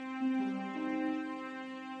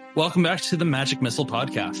Welcome back to the Magic Missile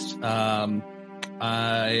podcast.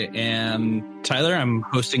 I am Tyler. I'm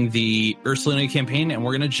hosting the Ursulina campaign, and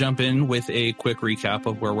we're going to jump in with a quick recap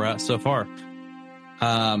of where we're at so far.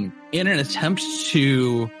 In an attempt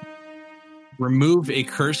to remove a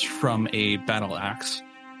curse from a battle axe,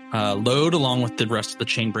 Lode, along with the rest of the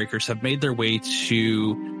Chainbreakers, have made their way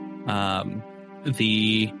to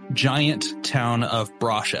the giant town of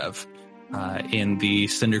Brashev in the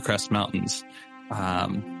Cindercrest Mountains.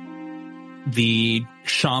 The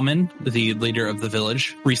shaman, the leader of the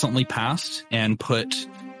village, recently passed and put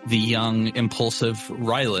the young, impulsive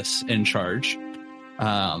Rylus in charge.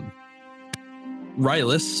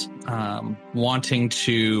 Rylus, wanting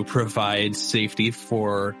to provide safety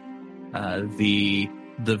for the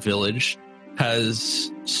village,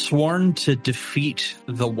 has sworn to defeat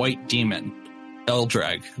the White Demon,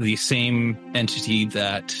 Eldrag, the same entity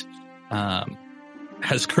that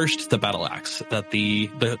has cursed the battle axe that the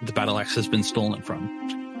battle axe has been stolen from.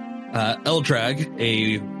 Eldrag,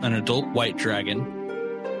 an adult white dragon,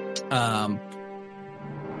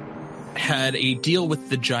 had a deal with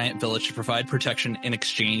the giant village to provide protection in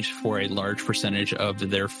exchange for a large percentage of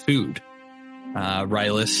their food.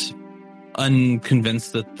 Rylus,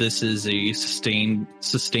 unconvinced that this is a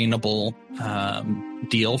sustainable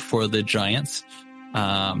deal for the giants,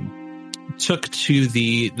 took to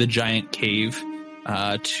the giant cave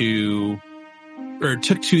took to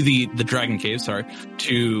the dragon cave,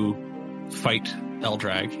 to fight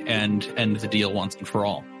Eldrag and end the deal once and for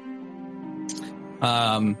all.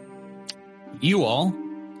 You all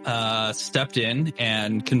stepped in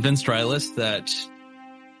and convinced Rylus that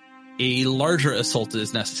a larger assault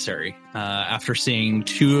is necessary. After seeing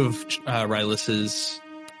two of Rylus's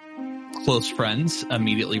close friends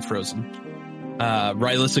immediately frozen,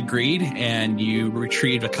 Rylus agreed, and you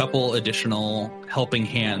retrieved a couple additional helping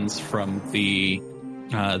hands from the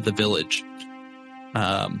village.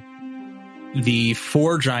 The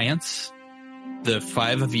four giants, the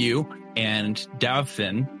five of you, and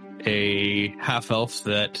Davfin, a half-elf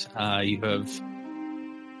that you have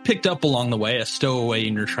picked up along the way, a stowaway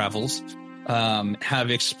in your travels, have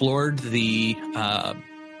explored the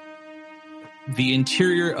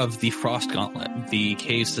interior of the Frost Gauntlet, the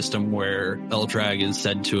cave system where Eldrag is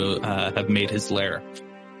said to have made his lair.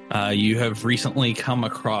 You have recently come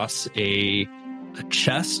across a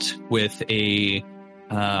chest with a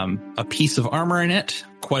piece of armor in it,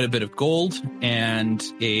 quite a bit of gold, and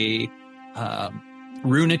a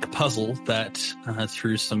runic puzzle that,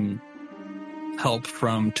 through some help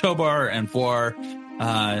from Tobar and Voir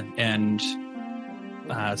and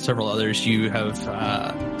several others, you have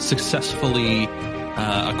successfully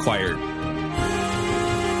acquired.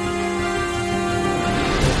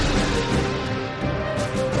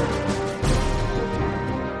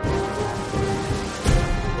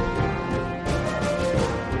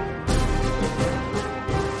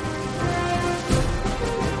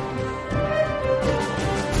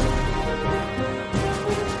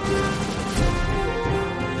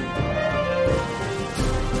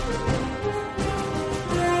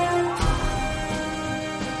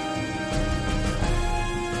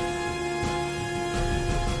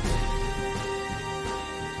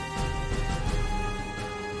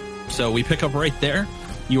 So we pick up right there.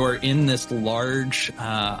 You are in this large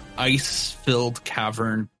ice-filled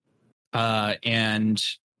cavern, and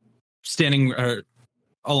standing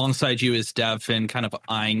alongside you is Davfin, kind of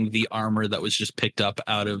eyeing the armor that was just picked up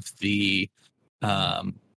out of the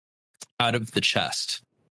chest.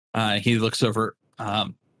 He looks over.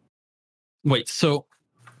 Wait, so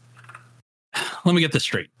let me get this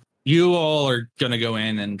straight. You all are going to go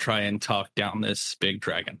in and try and talk down this big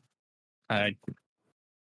dragon.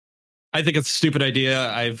 I think it's a stupid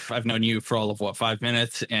idea. I've known you for all of 5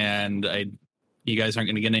 minutes, and you guys aren't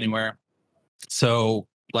going to get anywhere. So,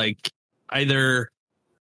 either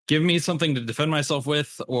give me something to defend myself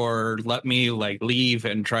with, or let me leave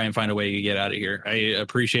and try and find a way to get out of here. I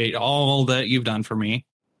appreciate all that you've done for me.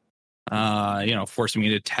 Forcing me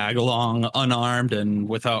to tag along unarmed and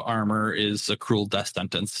without armor is a cruel death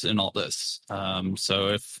sentence in all this. So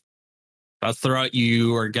if that's the route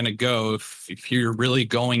you are going to go, if you're really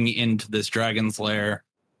going into this dragon's lair,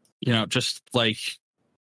 just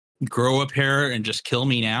grow a pair and just kill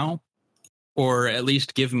me now, or at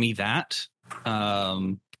least give me that,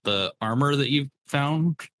 the armor that you've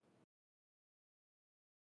found.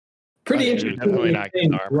 Pretty interesting. Definitely not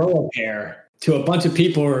good armor. Grow a pair to a bunch of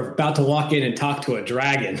people who are about to walk in and talk to a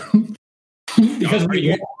dragon. because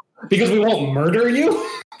we won't murder you.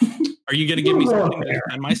 Are you going to give me something to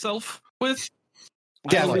defend myself with?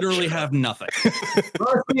 I literally have nothing.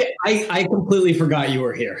 Honestly, I completely forgot you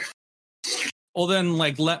were here. Well, then,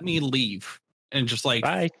 like, let me leave and just like.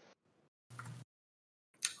 Bye.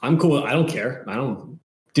 I'm cool. I don't care. I don't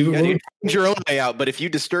do Yeah, dude, find your own way out. But if you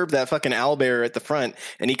disturb that fucking owlbear at the front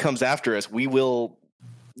and he comes after us, we will,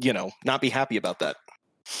 not be happy about that.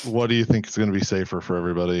 What do you think is going to be safer for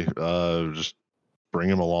everybody? Just bring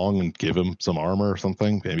him along and give him some armor or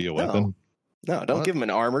something, maybe a weapon. No, don't give him an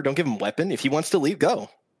armor. Don't give him a weapon. If he wants to leave, go.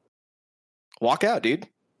 Walk out, dude.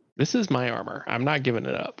 This is my armor. I'm not giving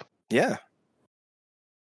it up. Yeah.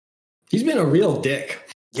 He's been a real dick.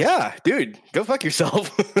 Yeah, dude. Go fuck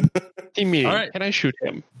yourself. Team meeting. All right. Can I shoot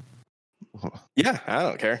him? Yeah, I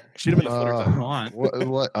don't care. Shoot him in the foot or something. On.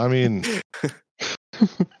 What? I mean,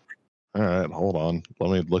 all right, hold on.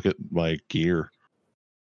 Let me look at my gear.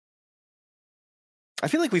 I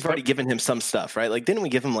feel like we've already given him some stuff, right? Like, didn't we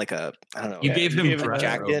give him like a, I don't know. You gave him gave him dress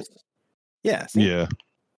jacket. robes, Yeah. See? Yeah.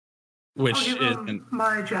 which I'll give him isn't.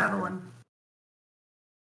 my javelin.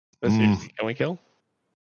 Let's see. Can we kill?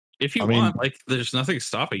 If you I mean- want, like, there's nothing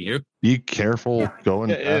stopping you. Be careful Yeah. going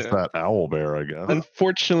Yeah, past yeah. that owl bear, I guess.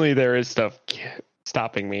 Unfortunately, there is stuff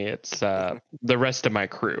stopping me. It's the rest of my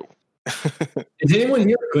crew. Is anyone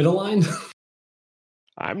here good aligned?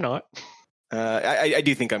 I'm not. I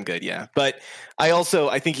do think I'm good, yeah. But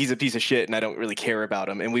I think he's a piece of shit and I don't really care about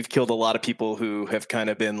him. And we've killed a lot of people who have kind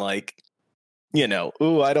of been like,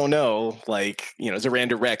 ooh, I don't know. Like,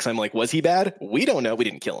 Zorander Rex. I'm like, was he bad? We don't know. We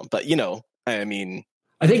didn't kill him. But, I mean.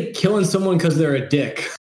 I think killing someone because they're a dick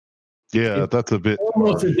Yeah, that's a bit.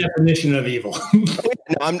 almost a definition of evil.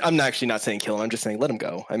 No, I'm actually not saying kill him. I'm just saying let him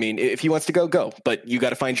go. I mean, if he wants to go, go. But you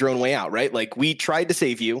got to find your own way out, right? Like, we tried to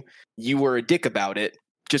save you. You were a dick about it.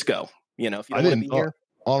 Just go. If you don't want to be here.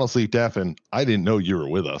 Honestly, Daffin, I didn't know you were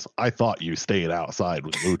with us. I thought you stayed outside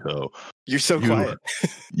with Muto. You're so quiet.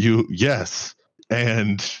 Yes.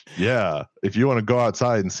 And yeah, if you want to go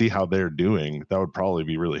outside and see how they're doing, that would probably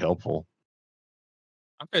be really helpful.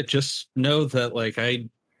 Okay, just know that, like,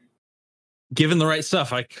 given the right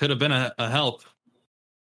stuff, I could have been a help.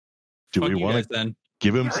 Do Fuck we you want guys to then?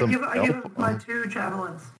 give him I some give help? him my 2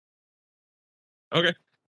 javelins. Okay.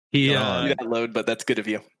 He Do that load, but that's good of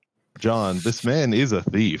you. John, this man is a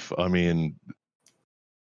thief. I mean,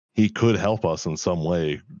 he could help us in some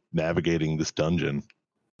way navigating this dungeon.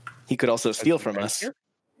 He could also steal from us.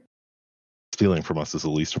 Stealing from us is the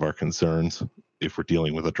least of our concerns if we're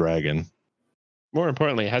dealing with a dragon. More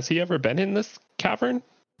importantly, has he ever been in this cavern?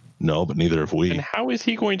 No, but neither have we. And how is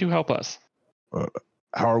he going to help us?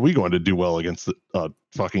 How are we going to do well against a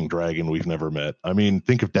fucking dragon we've never met? I mean,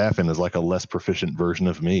 think of Daffin as like a less proficient version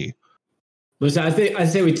of me. Listen, I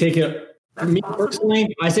say we take it. For me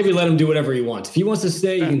personally, I say we let him do whatever he wants. If he wants to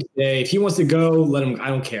stay, he can stay. If he wants to go, let him. I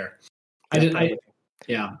don't care.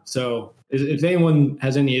 Yeah. So if anyone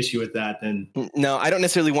has any issue with that, then No, I don't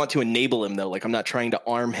necessarily want to enable him though. Like, I'm not trying to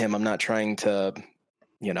arm him. I'm not trying to,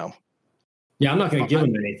 yeah, I'm not going to give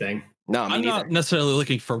him anything. No, I'm not necessarily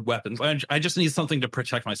looking for weapons. I just need something to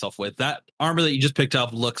protect myself with. That armor that you just picked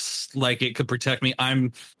up looks like it could protect me.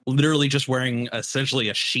 I'm literally just wearing essentially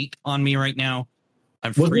a sheet on me right now. I'm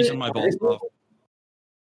Wasn't freezing it my balls magical? off.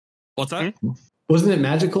 What's that? Wasn't it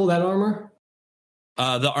magical, that armor?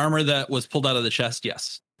 The armor that was pulled out of the chest,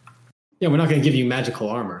 yes. Yeah, we're not going to give you magical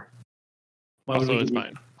armor. Why would Also, we it's give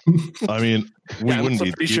you- fine. I mean, we Yeah, I'm wouldn't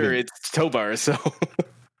be pretty sure it's Tobar. So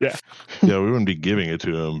yeah, we wouldn't be giving it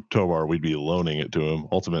to him, Tobar. We'd be loaning it to him.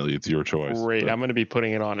 Ultimately, it's your choice. Great. But- I'm going to be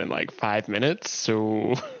putting it on in like 5 minutes.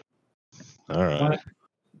 So all right.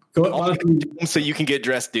 so you can get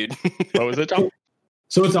dressed, dude. what was it, Tom?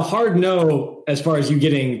 So it's a hard no as far as you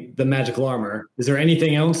getting the magical armor. Is there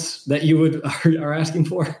anything else that you are asking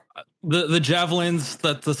for? The javelins,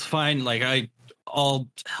 that's fine. Like, I'll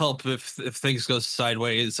help if things go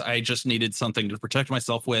sideways. I just needed something to protect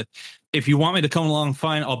myself with. If you want me to come along,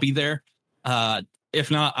 fine, I'll be there.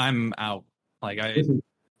 If not, I'm out. Like,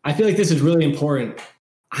 I feel like this is really important.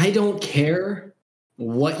 I don't care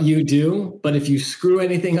what you do, but if you screw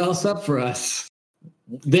anything else up for us,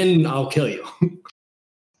 then I'll kill you.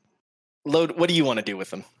 Load. What do you want to do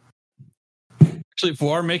with them? actually,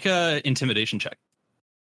 Voir, make a intimidation check.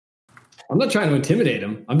 I'm not trying to intimidate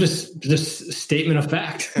him. I'm just statement of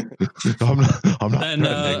fact. I'm not. And threatening.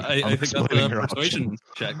 I I'm think that's explaining a your persuasion options.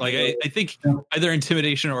 check. Like, I think either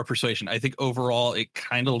intimidation or persuasion. I think overall it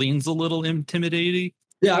kind of leans a little intimidating.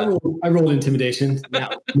 Yeah, I rolled intimidation.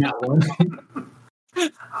 That one.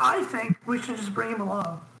 I think we should just bring him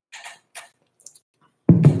along.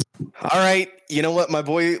 All right. You know what? My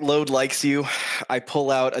boy Load likes you. I pull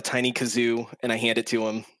out a tiny kazoo and I hand it to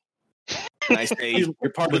him. And I say, you're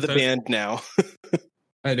part of the band now.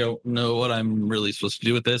 I don't know what I'm really supposed to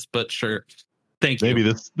do with this, but sure. Thank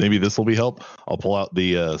you. Maybe this will be help. I'll pull out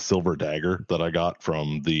the silver dagger that I got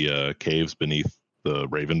from the caves beneath the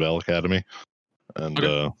Ravenbell Academy, and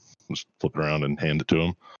just flip it around and hand it to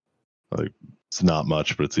him. Like, it's not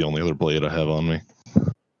much, but it's the only other blade I have on me.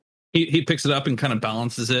 He picks it up and kind of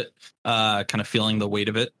balances it, kind of feeling the weight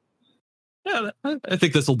of it. Yeah, I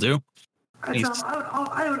think this will do.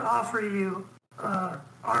 I would offer you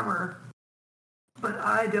armor, but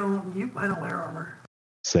I don't wear armor.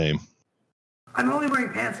 Same. I'm only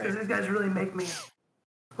wearing pants because these guys really make me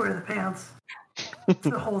wear the pants. It's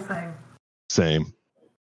the whole thing. Same.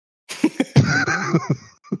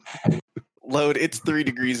 Load, it's 3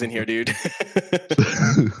 degrees in here, dude.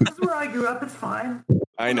 That's where I grew up. It's fine.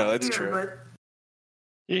 I know, that's true. But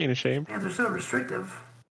You ain't ashamed. pants are so restrictive.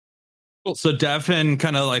 Cool. So Davin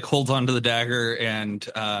kind of like holds onto the dagger and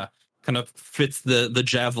kind of fits the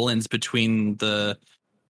javelins between the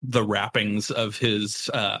wrappings of his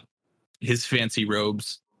fancy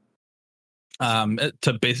robes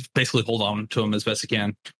to basically hold on to him as best he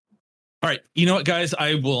can. All right, you know what, guys?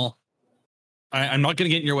 I'm not going to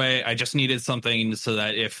get in your way. I just needed something so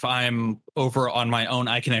that if I'm over on my own,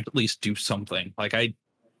 I can at least do something. Like I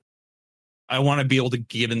want to be able to be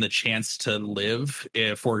given the chance to live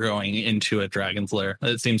if we're going into a dragon's lair.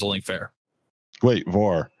 It seems only fair. Wait,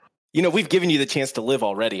 Var. You know, we've given you the chance to live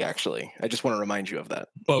already, actually. I just want to remind you of that.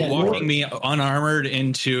 But walking me unarmored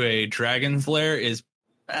into a dragon's lair is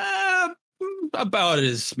about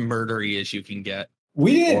as murdery as you can get.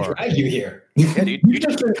 We didn't drag you here. Yeah, dude, you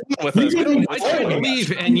just come with us. I don't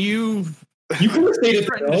leave, and you could have stayed at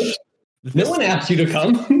the village. No one asked you to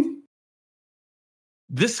come.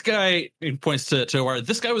 This guy, he points to where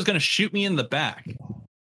this guy was going to shoot me in the back.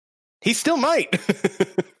 He still might.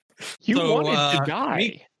 You wanted to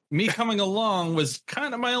die. Me coming along was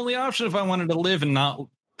kind of my only option if I wanted to live and not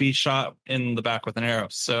be shot in the back with an arrow.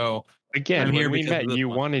 So again, when we met, you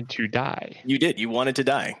wanted to die. You did. You wanted to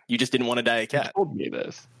die. You just didn't want to die a cat. You told me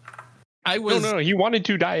this. No. He wanted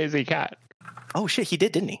to die as a cat. Oh shit, he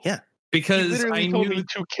did, didn't he? Yeah. Because I told me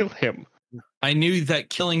to kill him. I knew that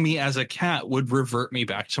killing me as a cat would revert me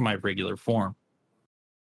back to my regular form.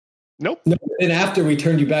 Nope. No, and after we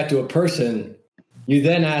turned you back to a person, you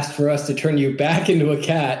then asked for us to turn you back into a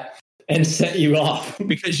cat and set you off.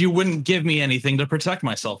 Because you wouldn't give me anything to protect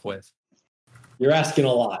myself with. You're asking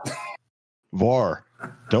a lot. Var,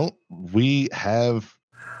 didn't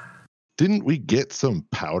we get some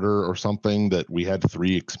powder or something that we had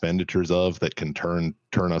 3 expenditures of that can turn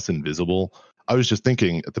us invisible? I was just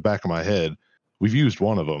thinking at the back of my head, we've used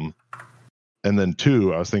one of them. And then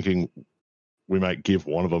 2, I was thinking we might give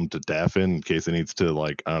one of them to Daffin in case it needs to,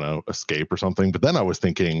 like, I don't know, escape or something. But then I was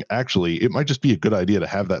thinking, actually, it might just be a good idea to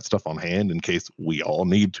have that stuff on hand in case we all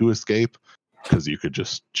need to escape, because you could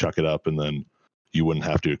just chuck it up and then you wouldn't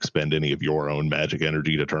have to expend any of your own magic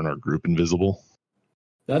energy to turn our group invisible.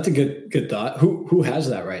 That's a good thought. Who has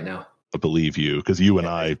that right now? I believe you, because you and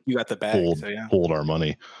I you got the bag, pulled our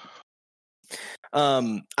money.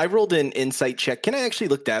 I rolled an insight check. Can I actually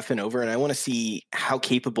look Daffin over, and I want to see how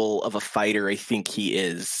capable of a fighter I think he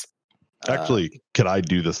is. Actually, could I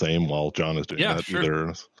do the same while John is doing that?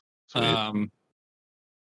 Sure. Either?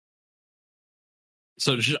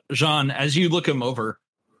 So Jean, as you look him over,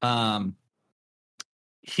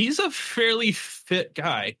 he's a fairly fit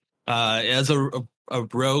guy. As a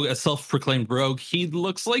rogue, a self-proclaimed rogue, he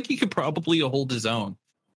looks like he could probably hold his own.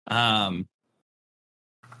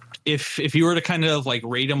 If you were to kind of like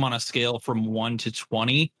rate him on a scale from 1 to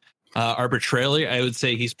 20, arbitrarily, I would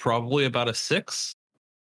say he's probably about a 6.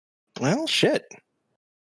 Well, shit.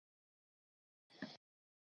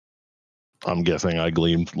 I'm guessing I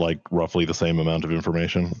gleaned like roughly the same amount of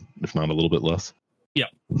information, if not a little bit less. Yeah.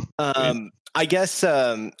 I guess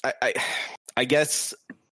I guess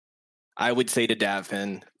I would say to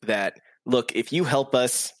Davin that, look, if you help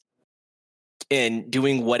us in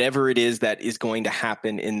doing whatever it is that is going to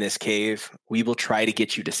happen in this cave, we will try to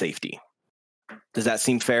get you to safety. Does that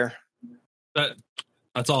seem fair?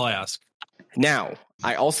 That's all I ask. Now,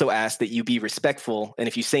 I also ask that you be respectful, and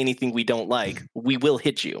if you say anything we don't like, we will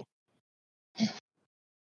hit you.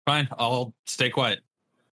 Fine, I'll stay quiet.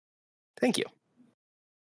 Thank you.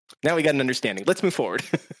 Now we got an understanding. Let's move forward.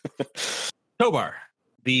 Tobar,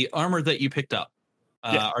 the armor that you picked up,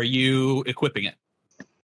 are you equipping it?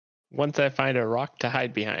 Once I find a rock to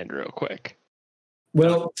hide behind real quick.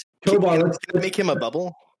 Well, Tobar, let's make him a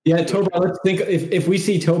bubble. Yeah, Tobar, let's think if we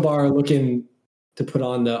see Tobar looking to put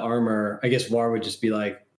on the armor, I guess Var would just be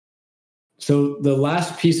like, so the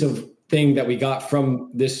last piece of thing that we got from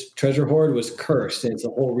this treasure hoard was cursed, and it's the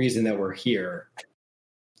whole reason that we're here.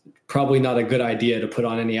 Probably not a good idea to put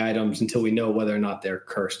on any items until we know whether or not they're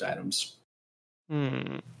cursed items.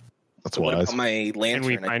 That's So what wise. about my lantern? Can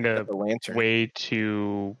we I find picked a up the lantern. way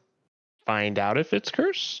to find out if it's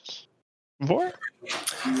cursed?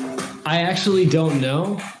 I actually don't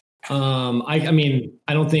know. I mean,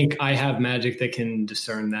 I don't think I have magic that can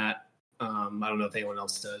discern that. I don't know if anyone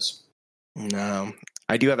else does. No,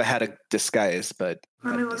 I do have a hat of disguise, but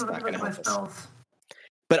Let me that's look not at going to my help us. spells.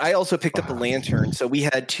 But I also picked up the lantern. So we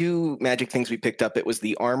had two magic things we picked up. It was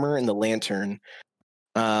the armor and the lantern.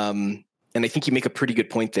 And I think you make a pretty good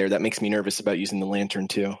point there. That makes me nervous about using the lantern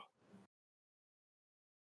too.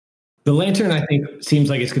 The lantern, I think, seems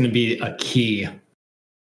like it's going to be a key.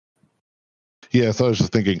 Yeah, so I was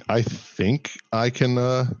just thinking, I think I can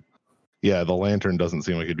yeah, the lantern doesn't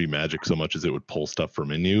seem like it'd be magic so much as it would pull stuff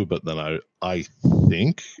from in you, but then I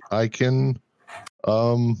think I can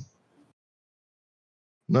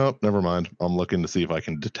nope, never mind. I'm looking to see if I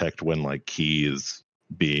can detect when like key is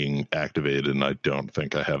being activated, and I don't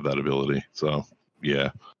think I have that ability. So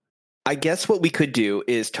yeah. I guess what we could do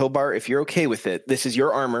is, Tobar, if you're okay with it, this is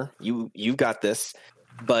your armor. You got this.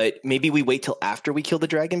 But maybe we wait till after we kill the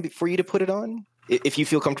dragon for you to put it on, if you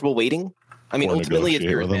feel comfortable waiting. I mean, Or ultimately, it's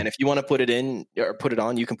negotiate yours, with man. them. If you want to put it in or put it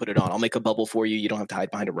on, you can put it on. I'll make a bubble for you. You don't have to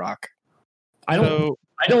hide behind a rock. I don't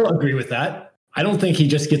agree with that. I don't think he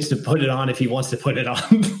just gets to put it on if he wants to put it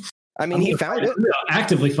on. I mean, he found it. I'm gonna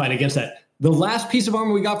actively fight against that. The last piece of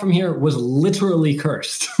armor we got from here was literally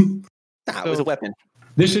cursed. It was a weapon.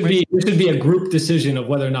 This should be a group decision of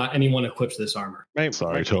whether or not anyone equips this armor.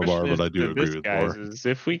 Sorry, Tobar, but I do agree with guys Thor. is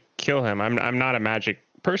if we kill him, I'm not a magic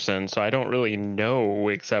person, so I don't really know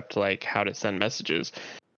except like how to send messages.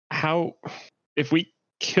 How if we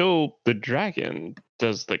kill the dragon,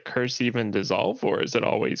 does the curse even dissolve, or is it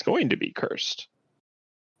always going to be cursed?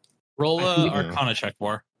 Roll a Arcana check,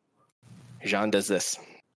 War. Jean does this.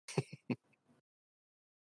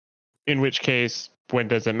 In which case, when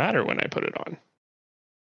does it matter when I put it on?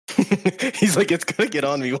 He's like, it's gonna get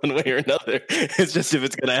on me one way or another. It's just if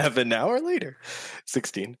it's gonna happen now or later.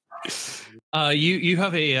 16. You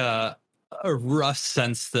have a rough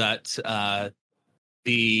sense that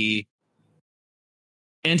the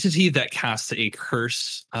entity that casts a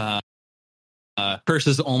curse curse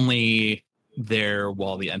is only there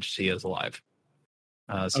while the entity is alive.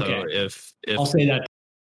 So Okay. if I'll say that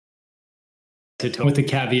with the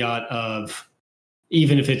caveat of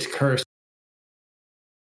even if it's cursed,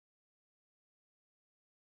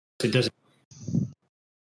 it doesn't.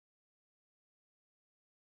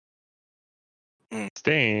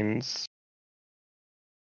 Stains.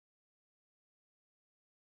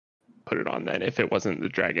 Put it on then if it wasn't the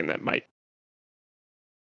dragon that might.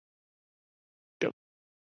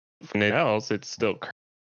 Anything else, it's still cursed.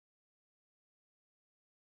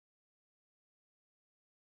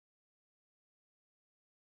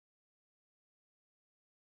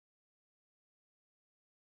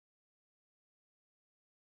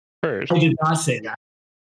 I did not say that.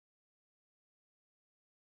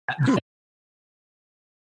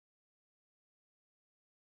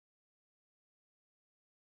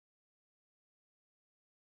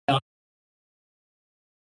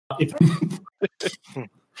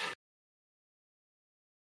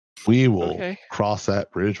 We will Okay. cross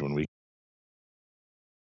that bridge when we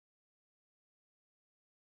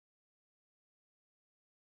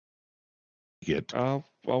get. I'll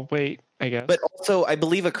wait, I guess. But also, I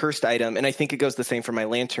believe a cursed item, and I think it goes the same for my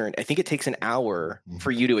lantern. I think it takes an hour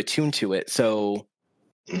for you to attune to it. So,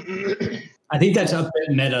 I think that's a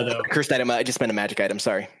bit meta, though. cursed item. I just meant a magic item.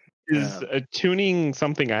 Sorry. Is attuning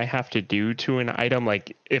something I have to do to an item?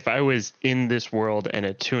 Like if I was in this world and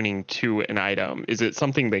attuning to an item, is it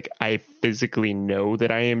something like I physically know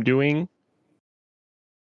that I am doing?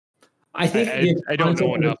 I think I don't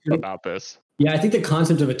know enough about this. Yeah, I think the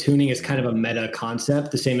concept of attuning is kind of a meta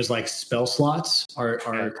concept, the same as like spell slots are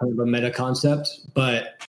kind of a meta concept.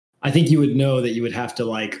 But I think you would know that you would have to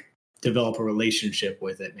like develop a relationship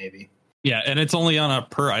with it, maybe. Yeah, and it's only on a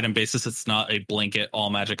per item basis. It's not a blanket.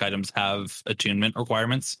 All magic items have attunement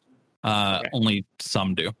requirements. Only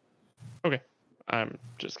some do. Okay. I'm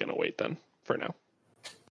just going to wait then for now.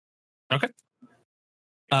 Okay.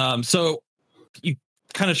 So you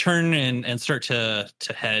kind of turn and start to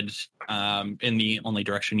head in the only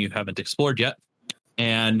direction you haven't explored yet.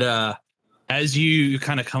 And as you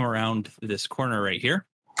kind of come around this corner right here,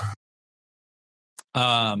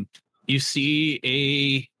 you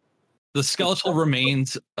see the skeletal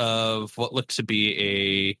remains of what looked to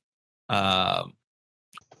be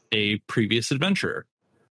a previous adventurer.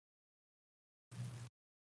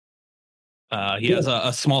 He has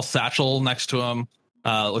a small satchel next to him.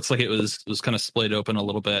 Looks like it was kind of split open a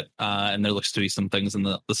little bit, and there looks to be some things in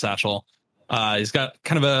the satchel. He's got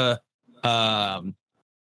kind of um,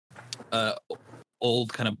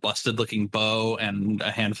 old kind of busted looking bow and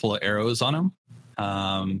a handful of arrows on him.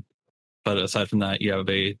 But aside from that, you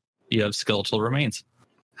have skeletal remains.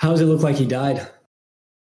 How does it look like he died?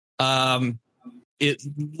 It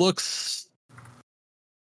looks.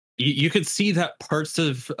 You could see that parts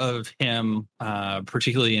of him,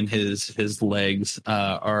 particularly in his legs,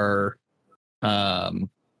 are kind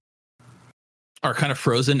of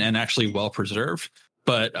frozen and actually well preserved.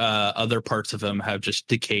 But other parts of him have just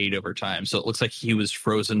decayed over time. So it looks like he was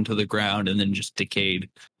frozen to the ground and then just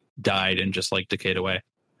died, and just like decayed away.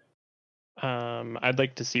 I'd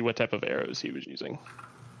like to see what type of arrows he was using.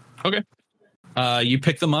 Okay. You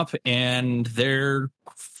pick them up and they're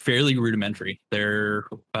fairly rudimentary. They're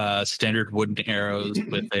standard wooden arrows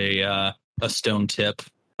with a stone tip.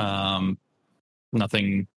 Nothing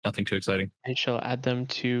too exciting. I shall add them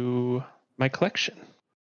to my collection.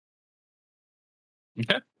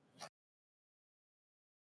 Okay.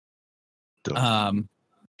 Do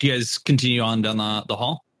you guys continue on down the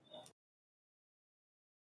hall?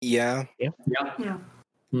 Yeah. Yeah.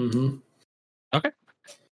 Mm-hmm. Okay.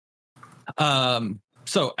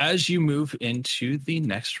 So as you move into the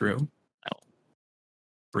next room, I'll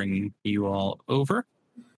bring you all over.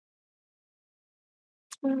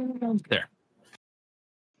 There.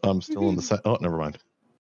 I'm still in the set. Oh, never mind.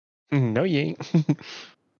 No, you ain't.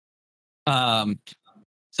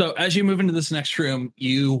 So as you move into this next room,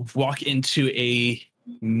 you walk into a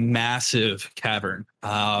massive cavern,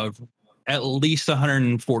 at least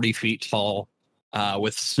 140 feet tall,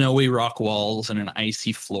 with snowy rock walls and an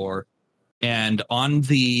icy floor. And on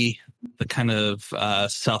the kind of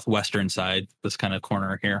southwestern side, this kind of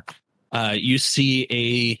corner here, you see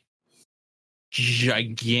a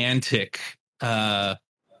gigantic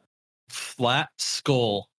flat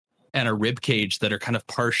skull and a rib cage that are kind of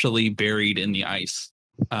partially buried in the ice.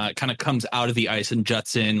 It kind of comes out of the ice and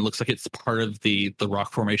juts in. Looks like it's part of the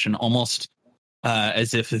rock formation, almost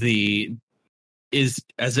as if the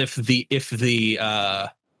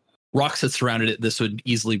rocks that surrounded it, this would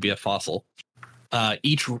easily be a fossil.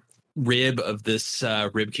 Each rib of this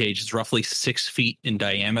rib cage is roughly 6 feet in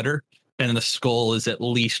diameter, and the skull is at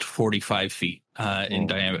least 45 feet in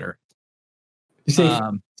diameter. You say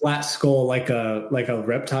flat skull, like a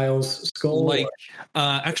reptile's skull? Like,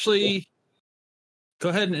 actually, go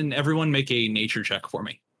ahead and everyone make a nature check for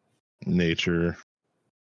me. Nature.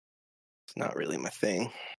 It's not really my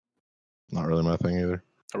thing. Not really my thing either.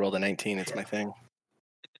 I rolled a 19. It's my thing.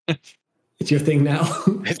 It's your thing now.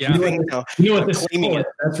 It's Yeah. my thing now. You know what this Claiming is,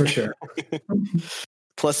 that's for sure.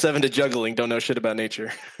 +7 to juggling. Don't know shit about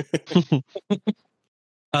nature.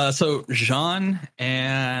 So Jean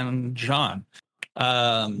and Jean,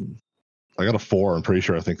 I got a 4. I'm pretty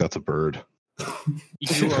sure I think that's a bird.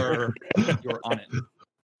 you're on it.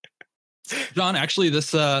 John, actually,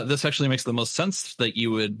 this actually makes the most sense that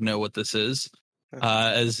you would know what this is,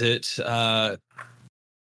 as it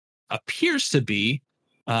appears to be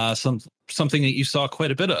something that you saw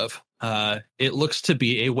quite a bit of. It looks to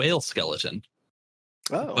be a whale skeleton,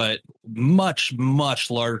 but much, much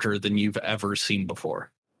larger than you've ever seen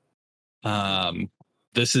before.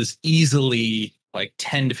 This is easily like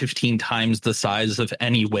 10 to 15 times the size of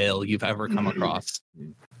any whale you've ever come across.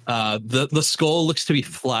 The skull looks to be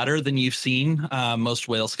flatter than you've seen most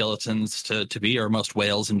whale skeletons to be, or most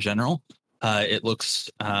whales in general. It looks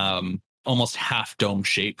almost half dome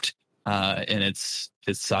shaped in its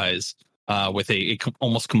size, with a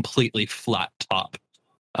almost completely flat top.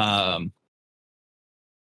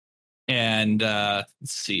 Let's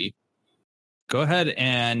see. Go ahead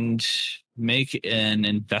and make an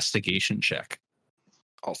investigation check.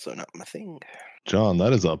 Also not my thing. John,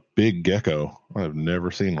 that is a big gecko. I've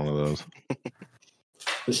never seen one of those.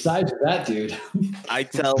 The size of that dude. I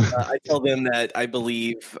tell them that I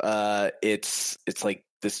believe it's like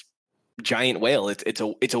this giant whale. It's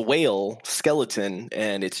a whale skeleton,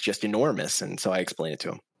 and it's just enormous. And so I explain it to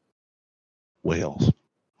them. Whales.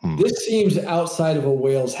 This seems outside of a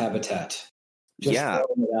whale's habitat. Just Yeah.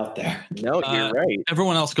 throwing it out there. No, you're right.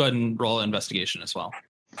 Everyone else go ahead and roll investigation as well.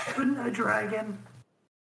 Couldn't a dragon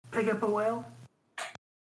pick up a whale?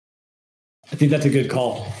 I think that's a good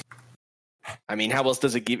call. I mean, how else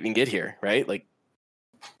does it even get here, right? Like,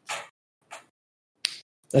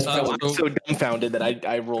 That's I'm so dumbfounded that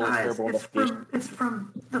I rolled a Guys, terrible investigation. it's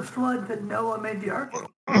from the flood that Noah made the ark.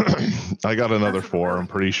 I got another 4. I'm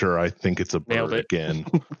pretty sure I think it's a Nailed bird it. again.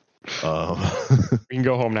 We can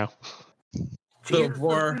go home now. So Jesus,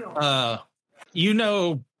 for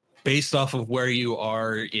real. based off of where you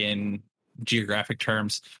are in geographic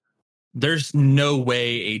terms, there's no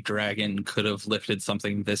way a dragon could have lifted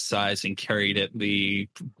something this size and carried it the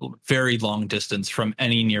very long distance from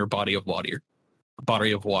any near body of water.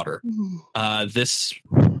 This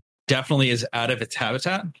definitely is out of its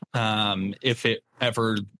habitat, if it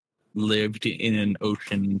ever lived in an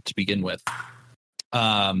ocean to begin with.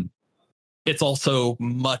 It's also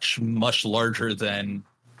much, much larger than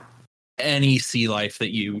any sea life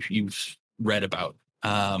that you've read about.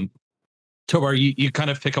 Tobar, you kind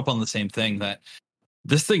of pick up on the same thing, that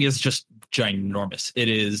this thing is just ginormous. It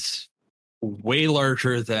is way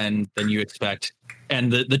larger than you expect.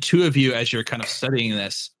 And the two of you, as you're kind of studying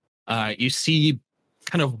this, you see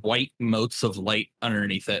kind of white motes of light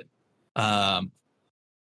underneath it. And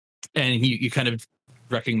you kind of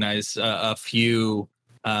recognize a few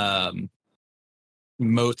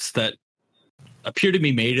motes that appear to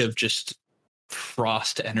be made of just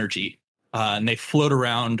frost energy. And they float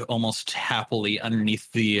around almost happily underneath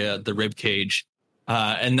the rib cage.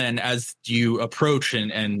 And then as you approach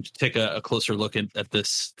and take a closer look at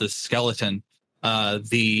this skeleton,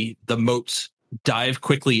 the motes dive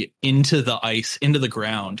quickly into the ice, into the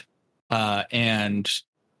ground, and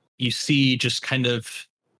you see just kind of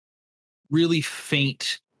really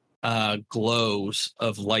faint glows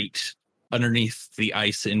of light underneath the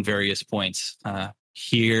ice in various points,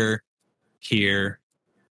 here,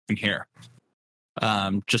 and here.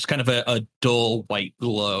 Just kind of a dull white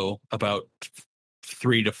glow about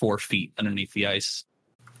 3 to 4 feet underneath the ice.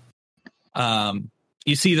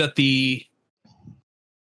 You see that the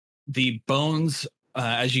bones,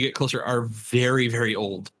 as you get closer, are very, very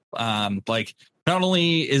old. Like, not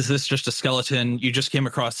only is this just a skeleton, you just came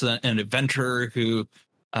across an adventurer who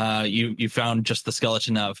you found just the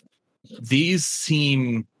skeleton of. These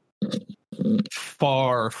seem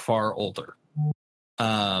far, far older.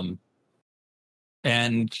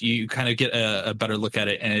 And you kind of get a better look at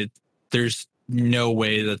it, and there's no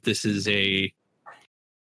way that this is an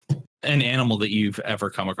animal that you've ever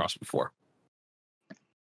come across before.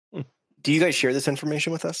 Do you guys share this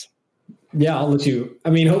information with us? Yeah, I'll let you. I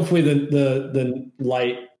mean, hopefully the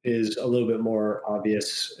light is a little bit more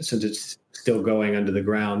obvious since it's still going under the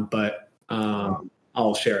ground, but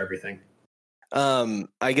I'll share everything.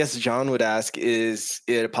 I guess John would ask, is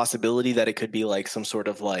it a possibility that it could be like some sort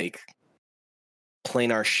of like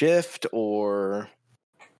planar shift, or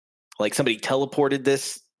like somebody teleported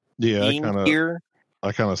this? Yeah, here.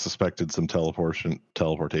 I kind of suspected some teleportation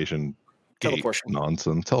gate nonsense.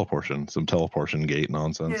 Some teleportation gate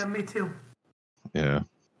nonsense. Yeah, me too. Yeah.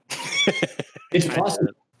 It's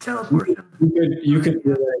possible. Teleportation. You could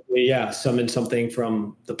summon something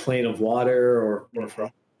from the plane of water or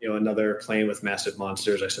from another plane with massive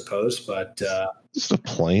monsters, I suppose. But just a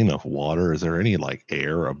plane of water. Is there any like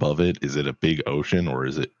air above it? Is it a big ocean, or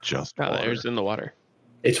is it just water? There's in the water.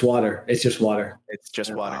 It's water. It's just water. It's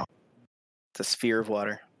just water. Wow. It's a sphere of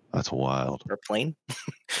water. That's wild. Or plane?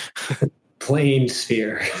 Plane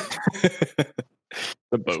sphere.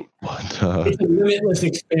 The boat. It's a limitless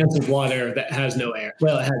expanse of water that has no air.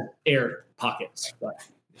 Well, it has air pockets, but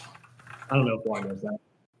I don't know if Juan knows that.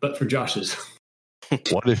 But for Josh's.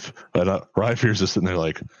 What if Ryfear's just sitting there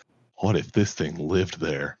like, what if this thing lived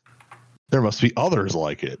there? There must be others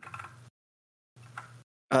like it.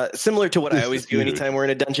 Similar to what I always do anytime we're in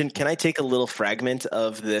a dungeon, can I take a little fragment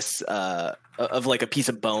of this, of like a piece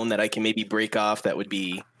of bone that I can maybe break off that would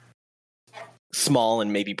be small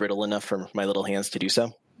and maybe brittle enough for my little hands to do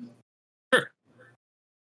so? Sure.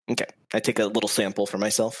 Okay. I take a little sample for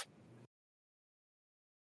myself.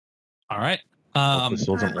 All right. This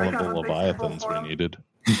wasn't one of the Leviathans we needed.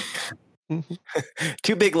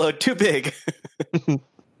 Too big, load. Too big.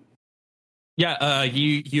 Yeah.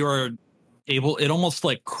 You are able. It almost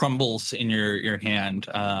like crumbles in your hand,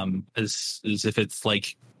 as if it's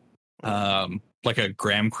like a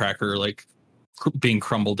graham cracker, like being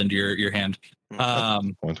crumbled into your hand.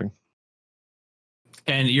 Pointing.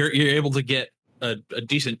 And you're able to get a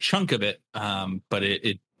decent chunk of it, but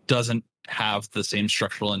it doesn't have the same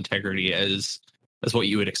structural integrity as what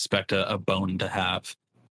you would expect a bone to have.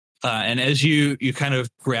 And as you kind of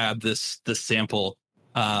grab this sample,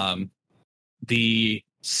 the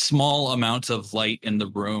small amount of light in the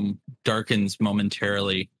room darkens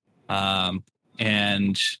momentarily,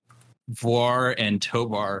 and Voir and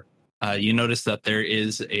Tobar, you notice that there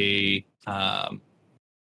is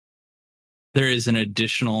an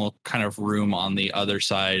additional kind of room on the other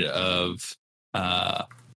side of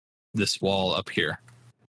this wall up here.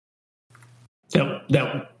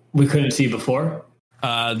 That we couldn't see before?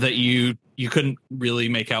 That you couldn't really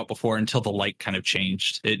make out before until the light kind of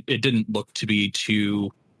changed. It didn't look to be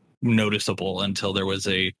too noticeable until there was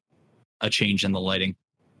a change in the lighting.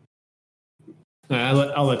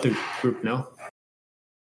 I'll let the group know.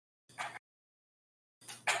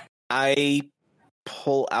 I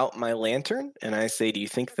pull out my lantern and I say, "Do you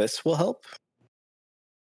think this will help?"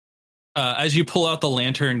 As you pull out the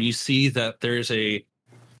lantern, you see that there's a.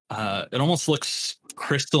 It almost looks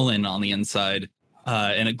crystalline on the inside,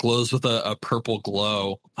 and it glows with a purple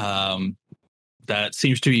glow that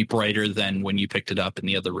seems to be brighter than when you picked it up in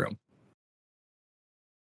the other room.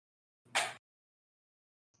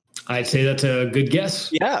 I'd say that's a good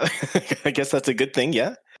guess. Yeah, I guess that's a good thing.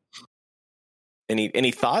 Yeah.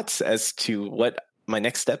 Any thoughts as to what my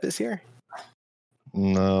next step is here?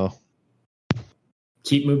 No.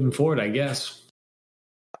 Keep moving forward, I guess.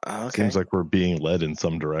 Okay. Seems like we're being led in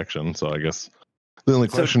some direction. So I guess the only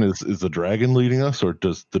question is the dragon leading us, or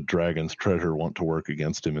does the dragon's treasure want to work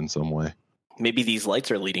against him in some way? Maybe these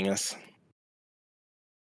lights are leading us.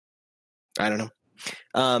 I don't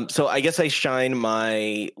know. So I guess I shine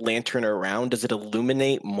my lantern around. Does it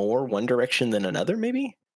illuminate more one direction than another,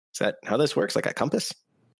 maybe? Is that how this works? Like a compass?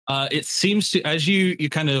 It seems to, as you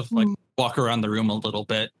kind of like walk around the room a little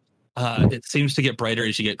bit, it seems to get brighter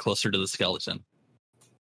as you get closer to the skeleton.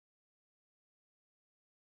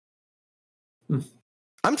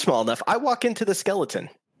 I'm small enough. I walk into the skeleton.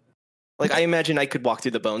 Like, I imagine I could walk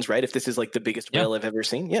through the bones, right? If this is like the biggest whale I've ever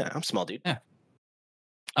seen. Yeah, I'm small, dude. Yeah.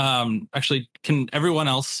 Actually, can everyone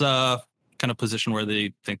else kind of position where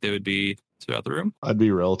they think they would be throughout the room? I'd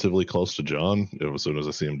be relatively close to John. As soon as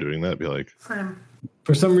I see him doing that, be like, Same.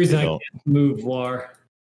 For some reason, I can't move, Lar.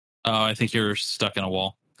 Oh, I think you're stuck in a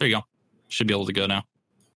wall. There you go. Should be able to go now.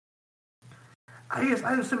 I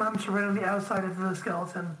assume I'm right on the outside of the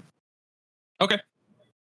skeleton. Okay.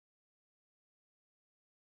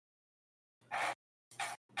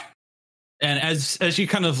 And as you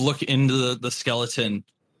kind of look into the skeleton,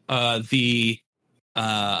 the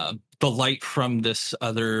light from this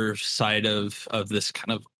other side of this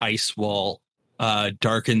kind of ice wall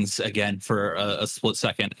darkens again for a split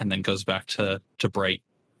second, and then goes back to bright.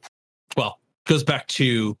 Well, goes back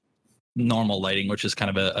to normal lighting, which is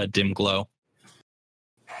kind of a dim glow.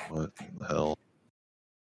 what the hell?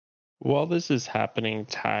 While this is happening,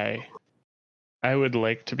 Ty, I would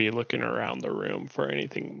like to be looking around the room for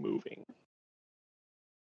anything moving.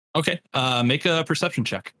 Okay. Make a perception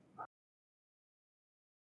check.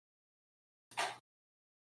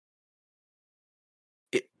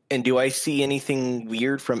 And do I see anything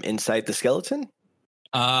weird from inside the skeleton?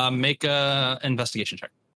 Make a investigation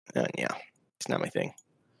check. Yeah, it's not my thing.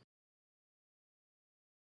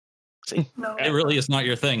 See, No. It really is not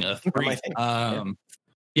your thing. A Not 3. my thing.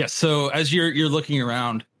 Yeah. So as you're looking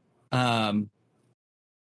around,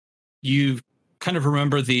 you kind of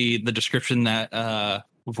remember the description that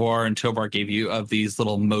Vor and Tobar gave you of these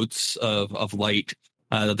little motes of light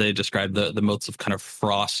that they described, the motes of kind of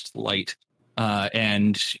frost light.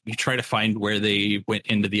 And you try to find where they went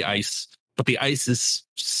into the ice, but the ice is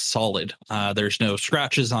solid. There's no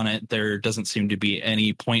scratches on it. There doesn't seem to be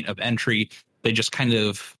any point of entry. They just kind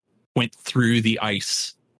of went through the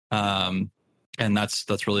ice. And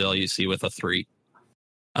that's really all you see with a 3.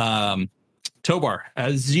 Tobar,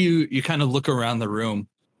 as you kind of look around the room,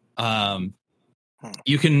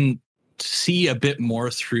 you can see a bit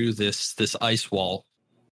more through this ice wall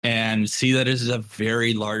and see that it is a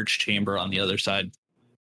very large chamber on the other side.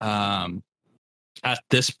 At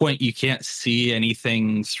this point, you can't see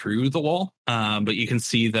anything through the wall, but you can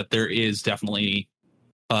see that there is definitely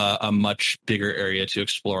a much bigger area to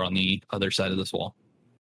explore on the other side of this wall.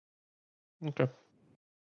 Okay.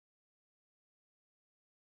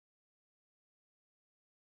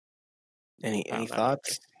 Any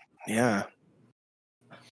thoughts? Yeah.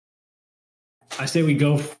 I say we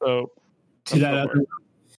go So to that other,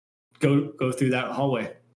 go through that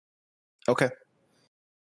hallway. Okay.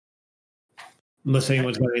 Unless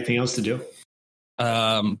anyone's got anything else to do.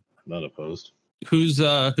 Um, Not opposed. who's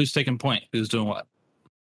taking point? Who's doing what?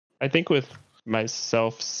 I think with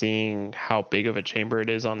myself seeing how big of a chamber it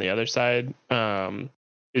is on the other side,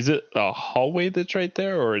 is it a hallway that's right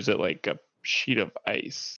there, or is it like a sheet of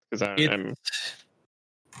ice? Because I'm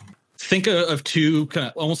Think of two kind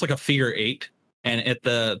of almost like a figure 8, and at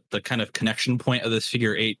the kind of connection point of this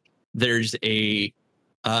figure 8, there's a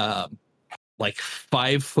like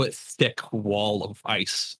 5 foot thick wall of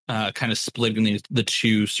ice, kind of splitting the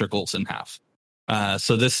two circles in half.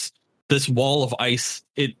 So this wall of ice,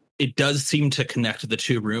 it does seem to connect the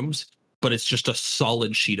two rooms, but it's just a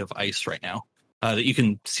solid sheet of ice right now that you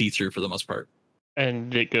can see through for the most part.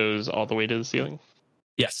 and it goes all the way to the ceiling.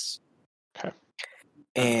 Yes. Okay.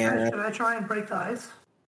 And Should I try and break the ice?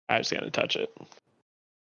 I just got to touch it.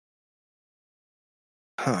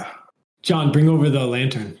 huh. John, bring over the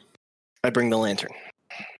lantern. I bring the lantern.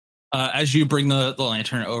 As you bring the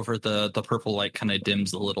lantern over, the purple light kind of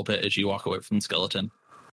dims a little bit as you walk away from the skeleton.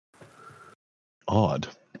 Odd.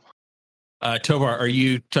 Tovar, are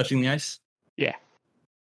you touching the ice? Yeah.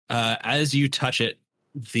 As you touch it,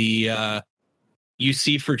 you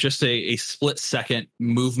see for just a split second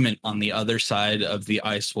movement on the other side of the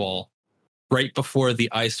ice wall, right before the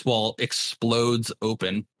ice wall explodes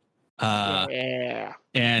open.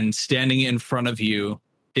 And standing in front of you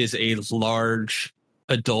is a large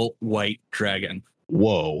adult white dragon.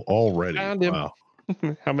 Whoa, already. Found him. Wow.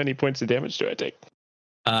 How many points of damage do I take?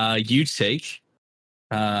 You take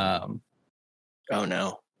Oh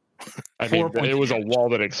no. I 4 mean, points it was of a damage. wall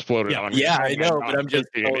that exploded Yeah. on me. Yeah, I know, I'm but I'm just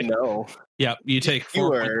not oh thinking no. Yeah, you take 4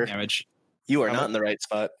 points are- of damage. You are How not much? in the right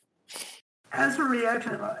spot. As a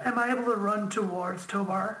reaction, am I able to run towards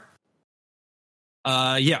Tobar?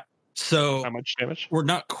 Yeah. So How much damage? we're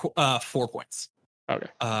not 4 points. Okay.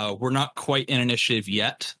 We're not quite in initiative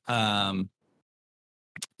yet.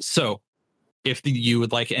 So if you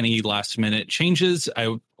would like any last minute changes,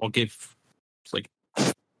 I'll give like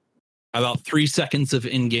about 3 seconds of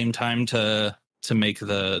in-game time to make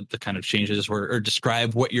the kind of changes or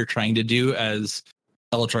describe what you're trying to do as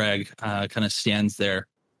Eldrag kind of stands there.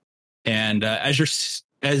 And as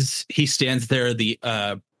he stands there, the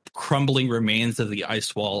crumbling remains of the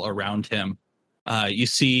ice wall around him, you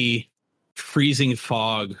see freezing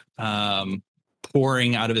fog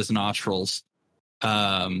pouring out of his nostrils.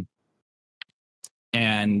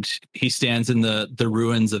 And he stands in the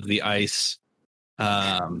ruins of the ice.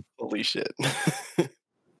 Holy shit.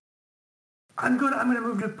 I'm gonna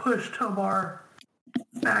move to push Tobar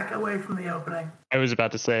back away from the opening. I was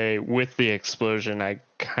about to say, with the explosion, I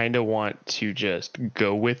kind of want to just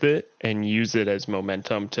go with it and use it as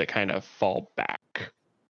momentum to kind of fall back.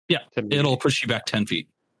 Yeah, To me. it'll push you back 10 feet.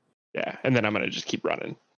 Yeah, and then I'm going to just keep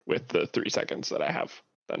running with the 3 seconds that I have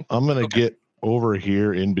then. I'm going to Okay. get over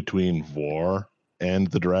here in between Vor and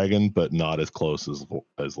the dragon, but not as close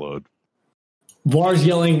as Load. Var's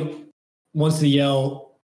wants to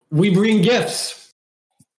yell, "We bring gifts."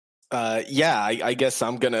 Yeah, I guess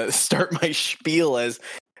I'm gonna start my spiel as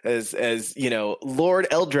Lord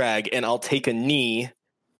Eldrag, and I'll take a knee.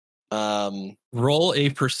 Roll a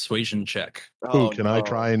persuasion check. Can I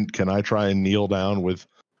try and kneel down with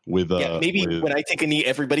Yeah, maybe when I take a knee,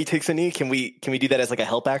 everybody takes a knee. Can we do that as like a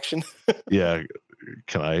help action? Yeah,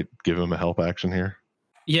 can I give him a help action here?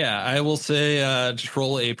 Yeah, I will say just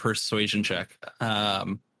roll a persuasion check.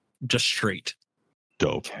 Just straight.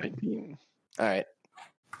 Dope. All right,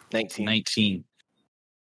 19. 19.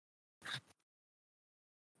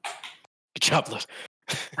 Good job, Lord.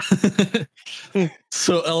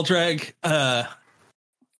 So Eldrag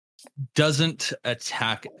doesn't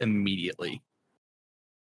attack immediately,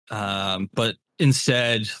 but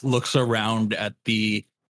instead looks around at the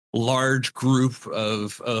large group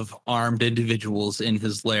of armed individuals in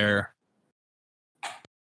his lair.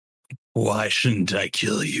 Why shouldn't I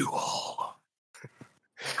kill you all?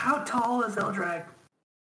 How tall is Eldrag?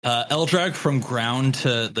 Eldrag from ground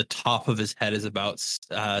to the top of his head is about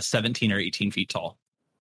 17 or 18 feet tall.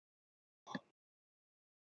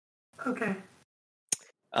 Okay.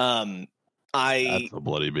 I That's a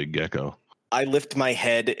bloody big gecko. I lift my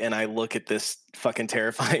head and I look at this fucking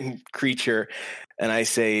terrifying creature, and I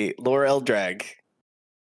say, Lord Eldrag,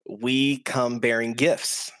 we come bearing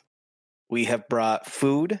gifts. We have brought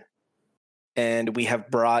food, and we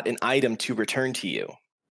have brought an item to return to you,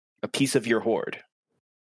 a piece of your hoard.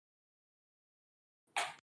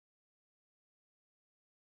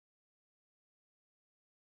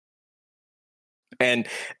 And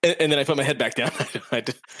then I put my head back down.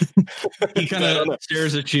 He kind of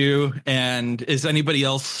stares at you. And is anybody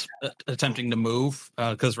else attempting to move?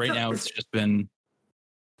 Because right now it's just been.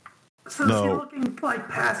 So is he No. looking like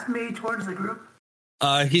past me towards the group?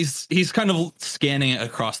 He's kind of scanning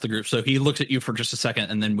across the group. So he looks at you for just a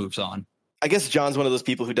second and then moves on. I guess John's one of those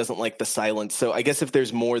people who doesn't like the silence. So I guess if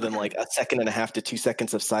there's more than like a second and a half to 2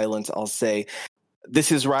 seconds of silence, I'll say,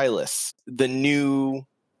 this is Rylus, the new,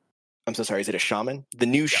 I'm so sorry, is it a shaman? The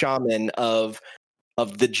new shaman of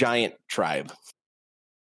the giant tribe.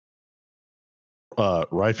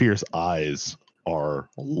 Ryfier's eyes are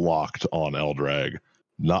locked on Eldrag,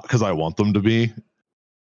 not because I want them to be.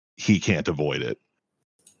 He can't avoid it.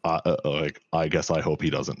 I guess I hope he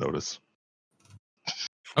doesn't notice.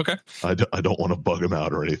 Okay. I don't want to bug him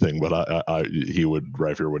out or anything, but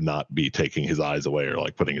Ryfier would not be taking his eyes away or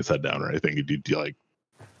like putting his head down or anything. He'd be like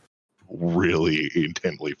really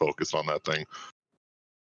intently focused on that thing.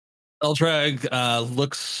 Eldrag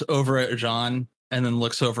looks over at John and then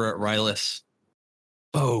looks over at Rylus.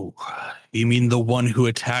 Oh, you mean the one who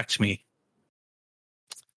attacked me?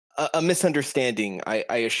 a misunderstanding. I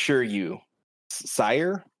assure you,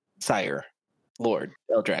 sire, Lord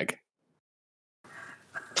Eldrag.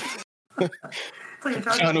 It's like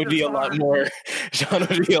a Sean would be a lot more. Sean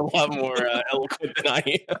would be a lot more eloquent than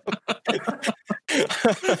I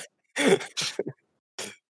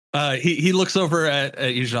am. He looks over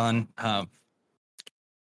at you, Jean,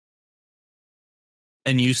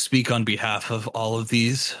 and you speak on behalf of all of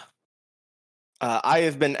these. I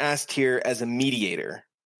have been asked here as a mediator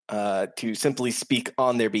to simply speak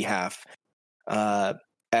on their behalf,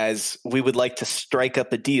 as we would like to strike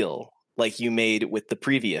up a deal like you made with the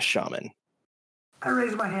previous shaman. I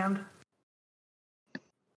raise my hand.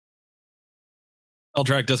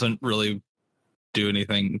 Eldrag doesn't really do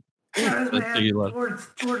anything. I raise my hand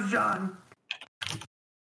towards John.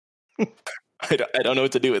 I don't know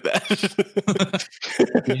what to do with that.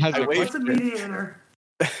 What's a mediator?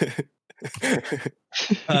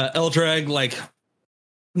 Eldrag, like,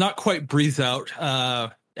 not quite breathes out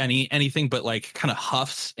anything, but like kind of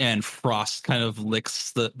huffs, and frost kind of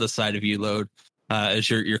licks the side of you, Load, as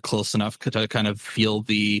you're close enough to kind of feel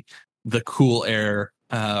the cool air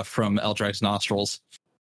from Eldrag's nostrils.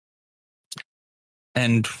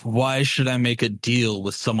 And why should I make a deal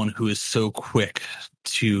with someone who is so quick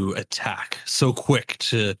to attack, so quick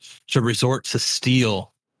to resort to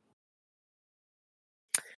steal?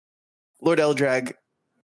 Lord Eldrag,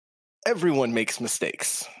 everyone makes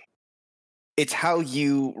mistakes. It's how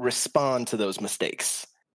you respond to those mistakes.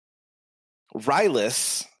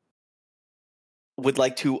 Rylus would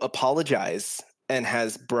like to apologize and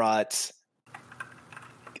has brought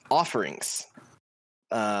offerings.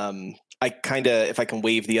 I kind of, if I can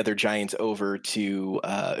wave the other giants over to,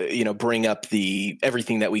 bring up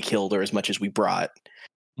everything that we killed or as much as we brought,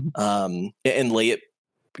 and lay it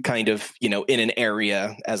kind of, in an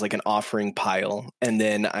area as like an offering pile. And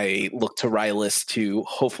then I look to Rylus to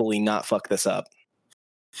hopefully not fuck this up.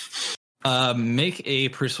 Make a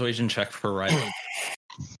persuasion check for Rylus.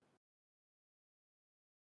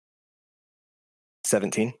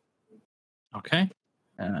 17. Okay.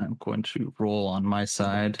 And I'm going to roll on my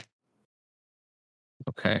side.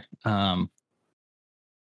 Okay.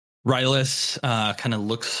 Rylus kind of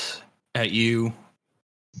looks at you,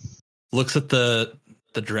 looks at the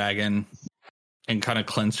dragon, and kind of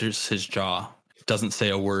clenches his jaw. Doesn't say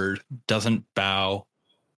a word, doesn't bow,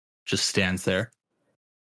 just stands there.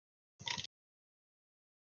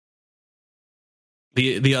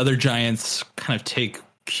 The other giants kind of take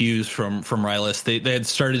cues from Rylus. They had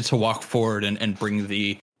started to walk forward and bring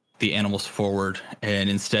the animals forward, and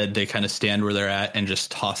instead they kind of stand where they're at and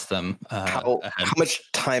just toss them How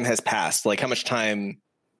much time has passed? Like, how much time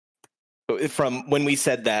from when we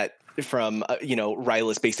said that, from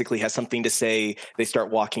Rylus basically has something to say, they start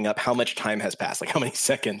walking up, how much time has passed? Like, how many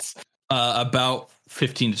seconds? About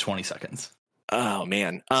 15 to 20 seconds. Oh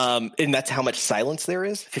man. And that's how much silence there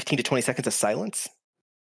is? 15 to 20 seconds of silence?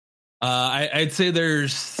 I'd say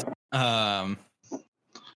there's a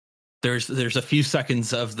few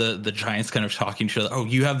seconds of the giants kind of talking to each other. Oh,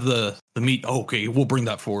 you have the meat. Oh, okay, we'll bring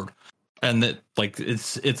that forward. And that, like,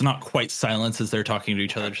 it's not quite silence as they're talking to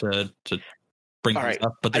each other to bring things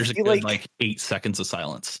up, but there's a good like 8 seconds of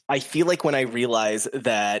silence. I feel like when I realize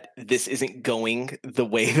that this isn't going the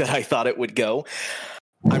way that I thought it would go,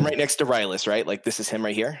 I'm right next to Rylus, right? Like, this is him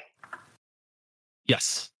right here?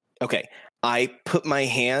 Yes. Okay. I put my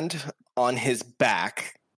hand on his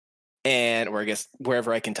back, or I guess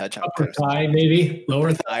wherever I can touch him. Upper thigh, maybe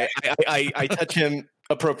lower thigh. I touch him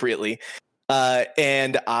appropriately,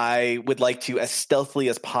 and I would like to, as stealthily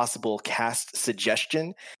as possible, cast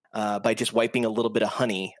suggestion by just wiping a little bit of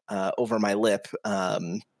honey over my lip.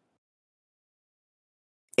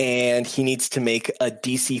 And he needs to make a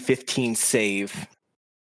DC 15 save.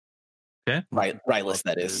 Okay. Rylus,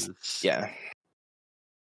 that is. Yeah.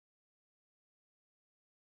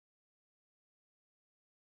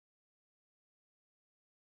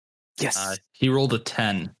 Yes. He rolled a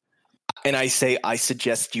 10. And I say, I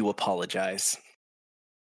suggest you apologize.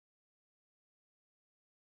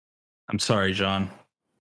 I'm sorry, John.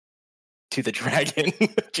 To the dragon.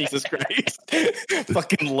 Jesus Christ.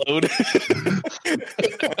 Fucking Load.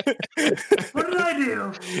 What did I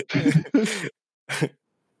do?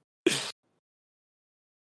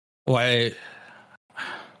 Why?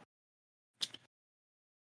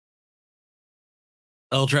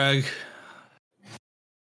 Eldrag,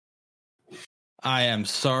 I am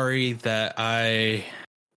sorry that I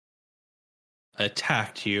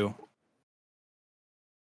attacked you.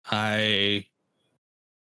 I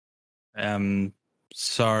am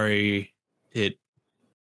sorry it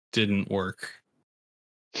didn't work.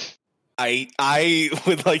 I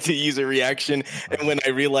would like to use a reaction, and when I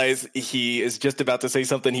realize he is just about to say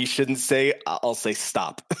something he shouldn't say, I'll say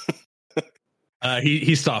stop.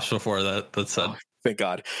 He stops before that's said. Oh, thank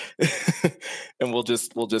God. And we'll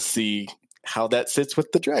just see how that sits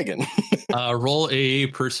with the dragon. Roll a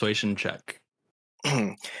persuasion check.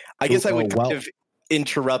 I guess I would kind of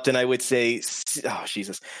interrupt, and I would say, "Oh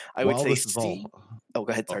Jesus!" I would say, "Oh,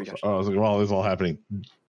 go ahead, sorry, Josh." I was like, while this is all happening,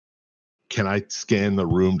 can I scan the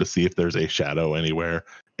room to see if there's a shadow anywhere,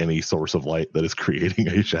 any source of light that is creating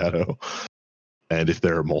a shadow, and if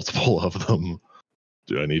there are multiple of them?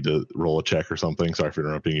 Do I need to roll a check or something? Sorry for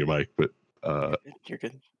interrupting you, Mike, but you're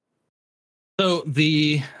good. So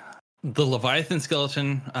the Leviathan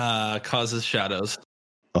skeleton causes shadows.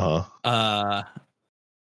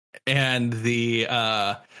 And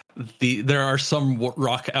there are some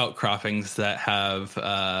rock outcroppings that have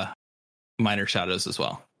minor shadows as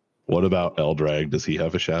well. What about Eldrag? Does he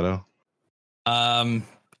have a shadow?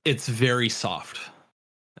 It's very soft.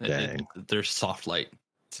 Dang. There's soft light.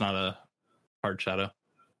 It's not a hard shadow.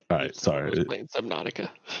 All right, sorry. Playing Subnautica.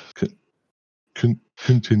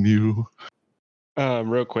 Continue.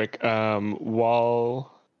 Real quick.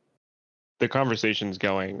 While the conversation's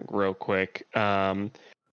going, real quick,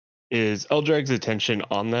 is Eldrag's attention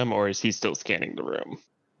on them, or is he still scanning the room?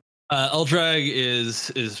 Eldrag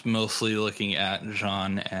is mostly looking at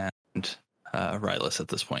Jean and Rylus at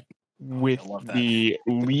this point. With the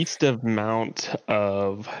least amount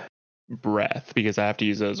of breath, because I have to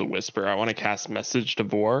use it as a whisper, I want to cast message to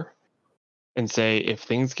Vor and say, if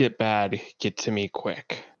things get bad, get to me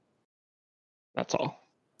quick. That's all.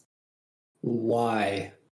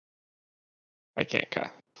 Why? I can't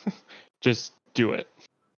cast. Just do it.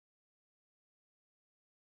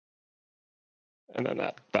 And then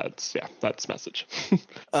that's message.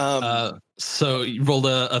 So you rolled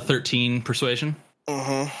a 13 persuasion.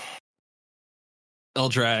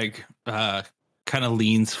 Eldrag kind of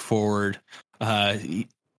leans forward,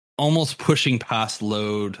 almost pushing past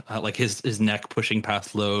Load, like his neck pushing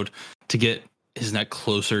past Load to get his neck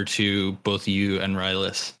closer to both you and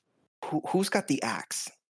Rylus. Who's got the axe?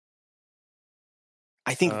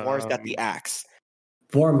 I think Vor's got the axe.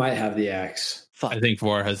 Vor might have the axe. Fuck. I think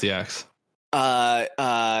Vor has the axe. I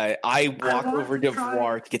walk over to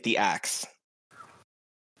Vor to get the axe.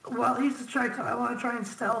 Well, he's distracted. I want to try and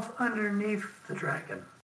stealth underneath the dragon.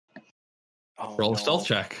 Oh, Roll a stealth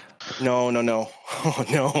check. No. Oh,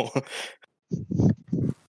 no.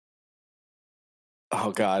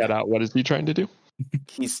 Oh, God. Get out. What is he trying to do?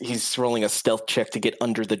 He's rolling a stealth check to get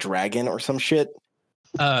under the dragon or some shit.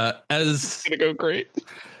 As It's gonna go great.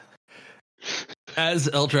 As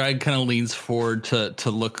Eldrag kind of leans forward to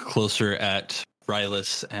look closer at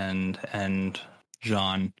Rylus and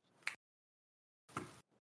Jean,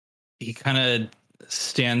 he kind of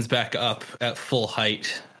stands back up at full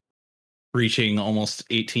height, reaching almost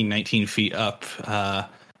 18, 19 feet up.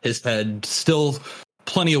 His head still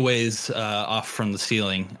plenty of ways off from the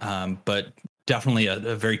ceiling, but definitely a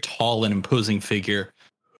very tall and imposing figure,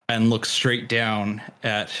 and looks straight down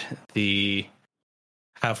at the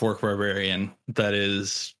half-orc barbarian that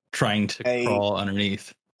is trying to crawl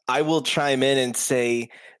underneath. I will chime in and say,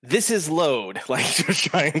 this is Load, like just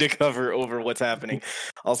trying to cover over what's happening.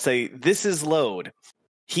 I'll say, this is Load.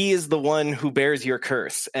 He is the one who bears your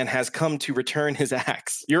curse and has come to return his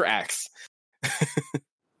axe, your axe.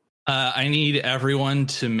 I need everyone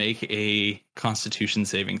to make a Constitution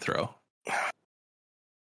saving throw.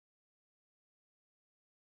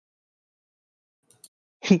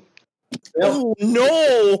 Oh,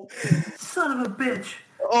 no! Son of a bitch.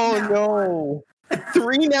 Oh, Nat no.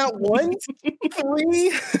 3 nat ones?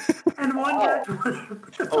 3? And one nat 20.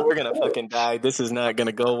 Oh, we're going to fucking die. This is not going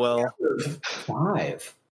to go well.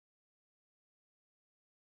 5.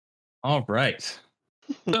 All right.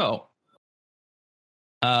 So,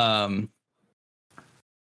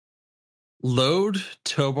 Load,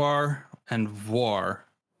 Tobar, and Vor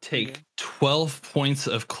take 12 points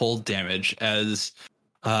of cold damage as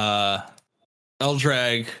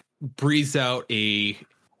Eldrag breathes out a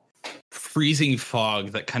freezing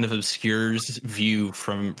fog that kind of obscures view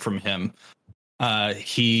from him.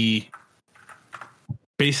 He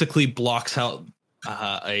basically blocks out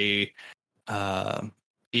a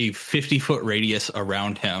 50-foot radius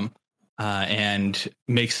around him and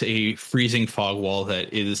makes a freezing fog wall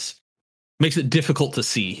that makes it difficult to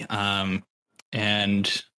see.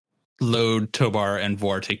 And Load, Tobar, and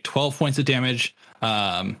Vor take 12 points of damage.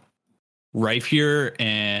 Rifier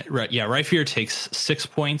takes 6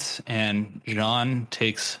 points, and Jean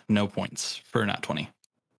takes no points for nat 20.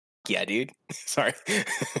 Yeah, dude. Sorry.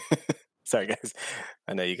 Sorry, guys.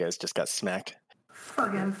 I know you guys just got smacked.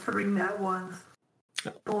 Fucking 3 nat ones.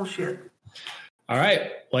 Bullshit. All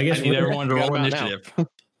right. Well, I guess I need everyone to roll Forgot about initiative.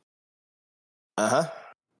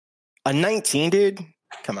 A 19, dude.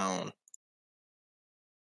 Come on.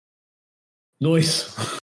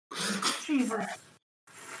 Noise. Jesus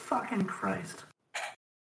fucking Christ.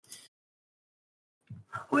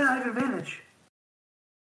 Wait, I have advantage.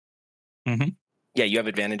 Yeah, you have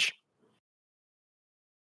advantage.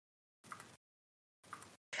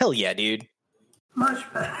 Hell yeah, dude. Much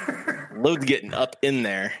better. Load's getting up in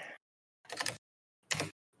there.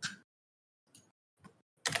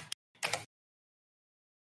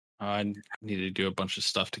 I need to do a bunch of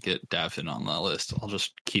stuff to get Davin on the list. I'll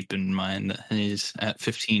just keep in mind that he's at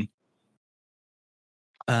 15.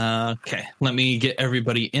 Okay, let me get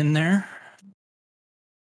everybody in there.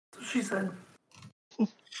 She said.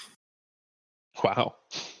 Wow.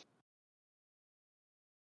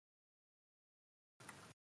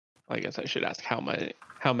 I guess I should ask how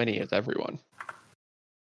many is everyone?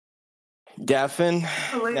 Daffin,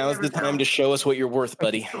 Oh, wait, now's the never time to show us what you're worth,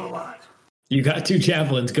 buddy. Still a lot. You got 2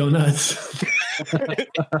 javelins. Go nuts.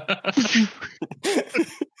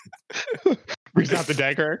 Brings out the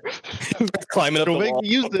dagger. Climbing up the Don't make wall. me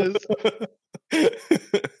use this.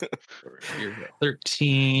 You're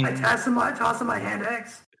 13. I toss him my hand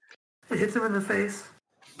axe. It hits him in the face.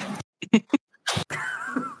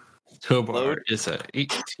 Tobar Load. is at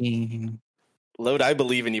 18. Load, I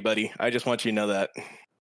believe in you, buddy. I just want you to know that.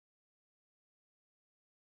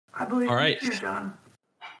 I believe All right. in you, John.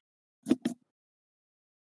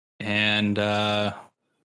 And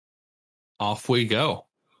off we go.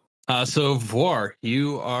 So Vor,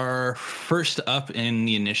 you are first up in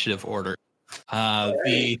the initiative order.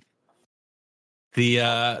 The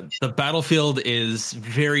battlefield is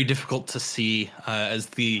very difficult to see as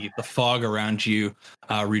the fog around you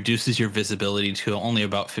reduces your visibility to only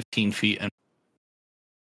about 15 feet. And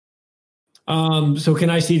So can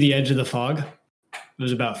I see the edge of the fog? It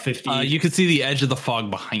was about 50. you can see the edge of the fog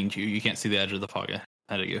behind you. You can't see the edge of the fog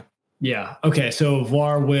ahead of you. Yeah. Okay. So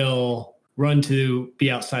Var will run to be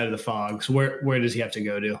outside of the fog. So where does he have to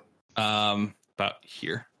go to? About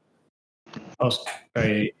here. Oh,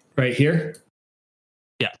 right here.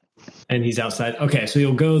 Yeah. And he's outside. Okay. So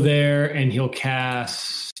he'll go there and he'll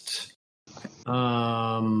cast.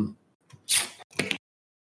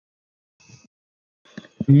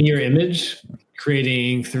 Mirror image,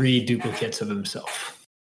 creating 3 duplicates of himself.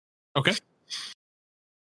 Okay.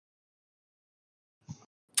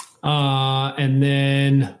 And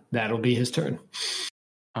then that'll be his turn.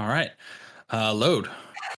 All right. Load.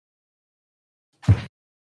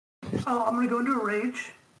 Oh, I'm going to go into a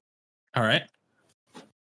rage. All right.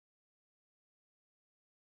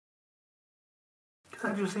 Because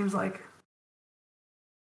that just seems like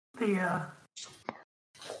the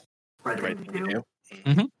right thing to do.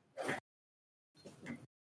 Mhm.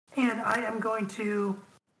 And I am going to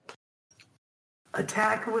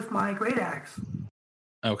attack with my great axe.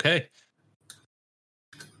 Okay.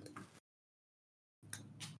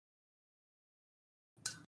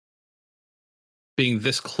 Being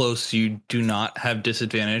this close, you do not have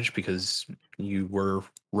disadvantage because you were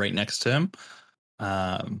right next to him.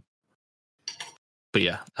 But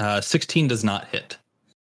yeah, 16 does not hit.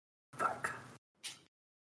 Fuck.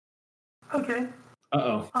 Okay.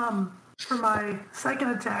 Uh-oh. For my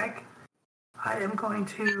second attack, I am going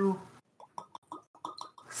to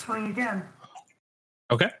swing again.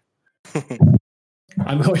 Okay.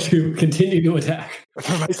 I'm going to continue to attack.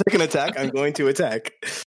 For my second attack, I'm going to attack.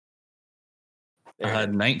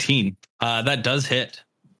 19. That does hit.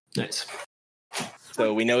 Nice.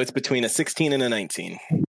 So we know it's between a 16 and a 19.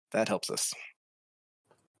 That helps us.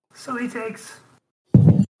 So he takes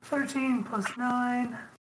 13 plus 9.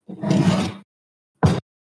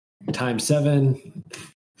 Times 7.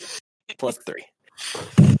 Plus 3.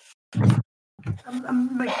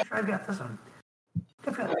 I'm making sure I've got this one.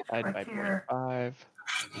 I've got this Divide by right here. 0.5.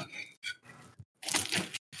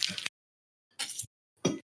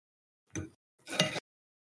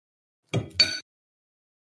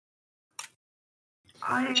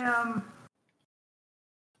 I am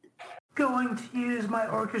going to use my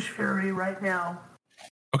Orcish Fury right now.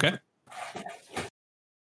 Okay.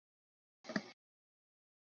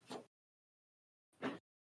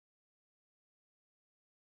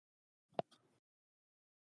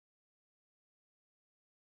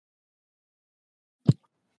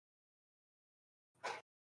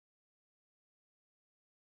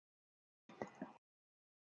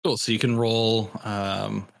 Cool. So you can roll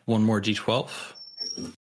one more d12.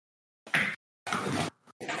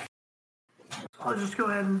 I'll just go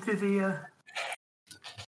ahead and do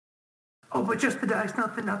Oh, but just the dice,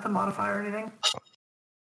 not the modifier or anything.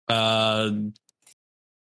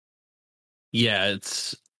 Yeah,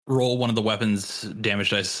 it's roll one of the weapons damage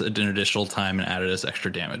dice at an additional time and add it as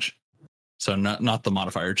extra damage. So not the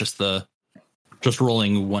modifier, just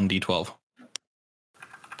rolling 1d12.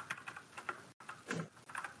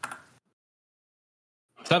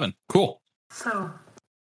 Seven. Cool. So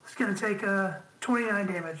it's going to take 29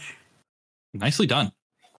 damage. Nicely done.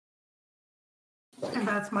 And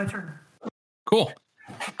that's my turn. Cool.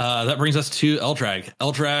 That brings us to Eldrag.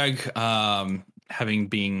 Eldrag, having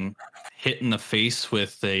been hit in the face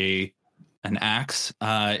with an axe,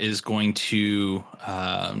 is going to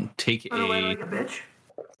take like a bitch.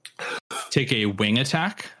 Take a wing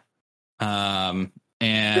attack. And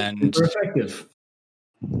effective.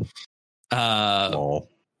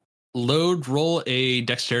 Load, roll a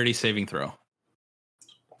dexterity saving throw.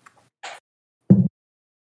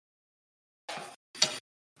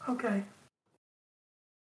 Okay.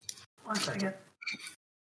 1 second.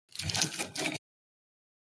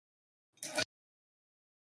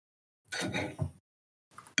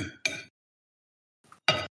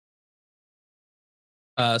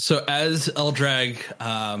 So as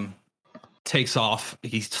Eldrag takes off,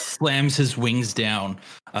 he slams his wings down,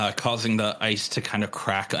 causing the ice to kind of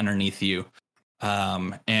crack underneath you.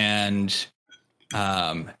 And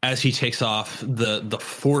as he takes off, the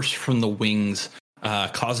force from the wings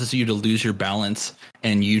causes you to lose your balance,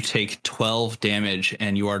 and you take 12 damage,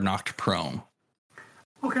 and you are knocked prone.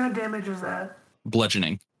 What kind of damage is that?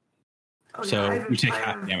 Bludgeoning. Oh, So yeah, you take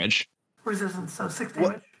half damage. Resistance, so 6 damage.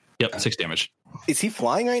 What? Yep, 6 damage. Is he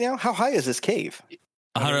flying right now? How high is this cave?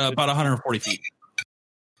 About 140 feet.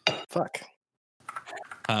 Fuck.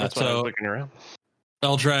 That's why I was looking around.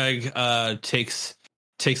 Eldrag takes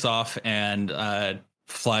off and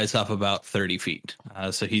flies up about 30 feet.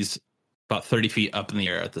 So he's about 30 feet up in the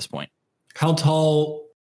air at this point. How tall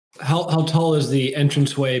is the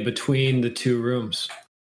entranceway between the two rooms?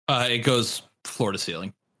 It goes floor to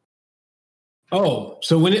ceiling. Oh,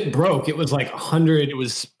 so when it broke, it was like 100. It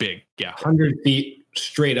was big, yeah. 100 feet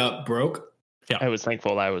straight up broke. Yeah, I was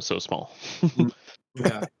thankful that I was so small.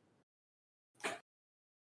 Yeah.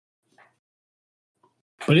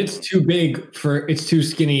 But it's too big it's too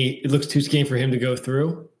skinny. It looks too skinny for him to go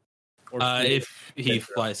through. If he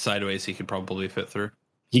flies sideways, he could probably fit through.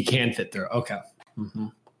 He can fit through. Okay. Mm-hmm.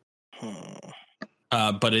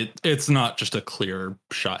 But it's not just a clear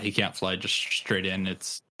shot. He can't fly just straight in.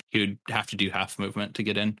 He would have to do half movement to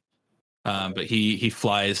get in. But he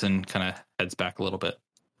flies and kind of heads back a little bit.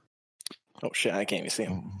 Oh shit! I can't even see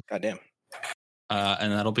him. Goddamn.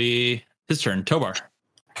 And that'll be his turn. Tobar.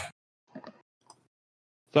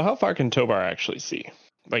 So how far can Tobar actually see?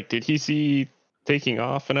 Like, did he see taking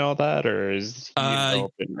off and all that, or is he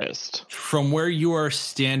been missed? From where you are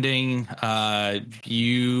standing,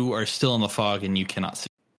 you are still in the fog and you cannot see.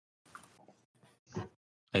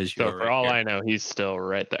 So for all I know, he's still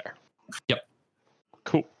right there. Yep.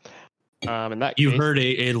 Cool. In that you case, heard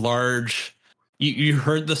a large. You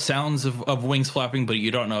heard the sounds of wings flapping, but you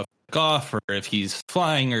don't know if it's off or if he's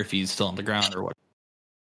flying or if he's still on the ground or what.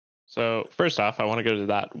 So first off, I want to go to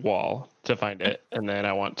that wall to find it, and then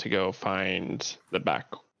I want to go find the back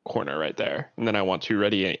corner right there, and then I want to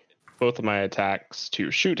ready both of my attacks to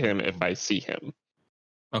shoot him if I see him.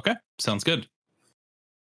 Okay, sounds good.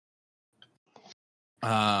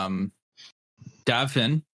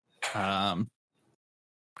 Davin,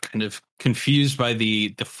 kind of confused by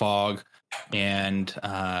the fog and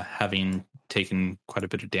having taken quite a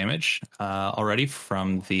bit of damage already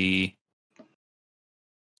from the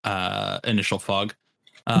initial fog,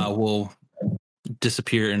 will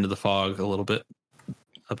disappear into the fog a little bit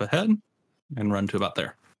up ahead and run to about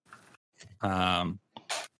there.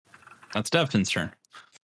 That's Davtin's turn.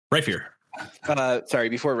 Rapier. Sorry,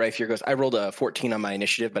 before Rapier goes, I rolled a 14 on my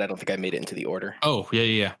initiative, but I don't think I made it into the order. Oh,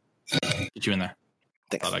 yeah. Get you in there.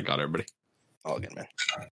 Thanks. Thought I got everybody. All good, man.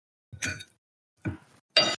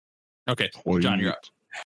 Okay, John, you're up.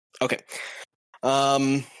 Okay.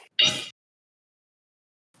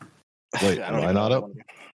 Wait, am I not up?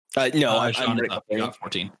 No, John I'm is up. You got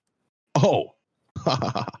 14. Oh.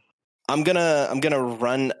 I'm gonna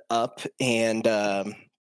run up and I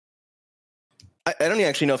don't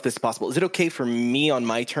actually know if this is possible. Is it okay for me on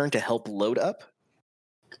my turn to help load up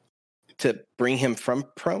to bring him from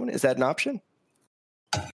prone? Is that an option?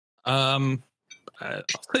 I'll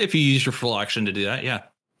say if you use your full action to do that, yeah.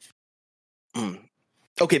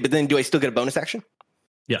 Okay, but then do I still get a bonus action?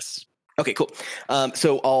 Yes. Okay, cool.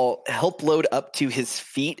 So I'll help load up to his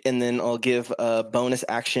feet, and then I'll give a bonus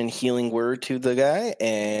action healing word to the guy,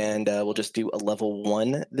 and we'll just do a level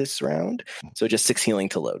 1 this round. So just 6 healing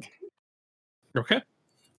to load. Okay.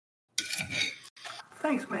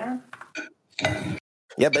 Thanks, man.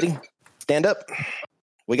 Yeah, buddy. Stand up.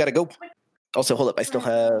 We gotta go. Also, hold up. I still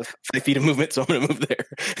have 5 feet of movement, so I'm gonna move there.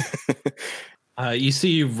 You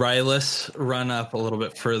see Rylus run up a little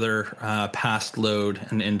bit further past Load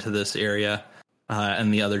and into this area,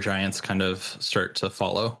 and the other giants kind of start to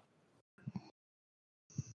follow.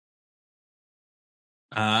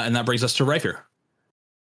 And that brings us to Rifer.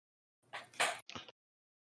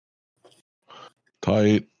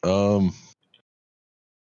 Tight. I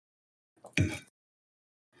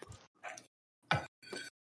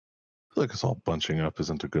feel like us all bunching up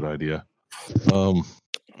isn't a good idea.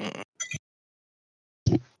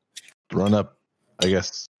 Run up, I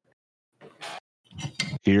guess,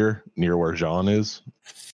 here near where Jean is,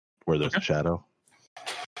 where there's a shadow.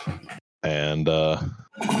 And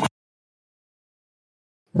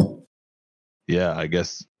yeah, I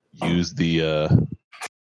guess use the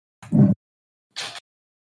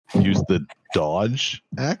dodge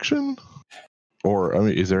action. Or, I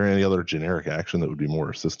mean, is there any other generic action that would be more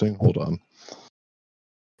assisting? Hold on.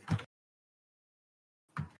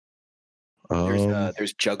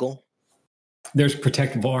 There's juggle. There's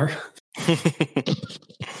protect Var.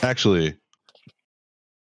 Actually,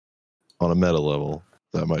 on a meta level,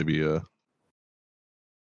 that might be a.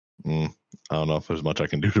 I don't know if there's much I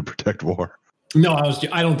can do to protect War. No,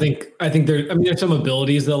 I don't think. I think there. I mean, there's some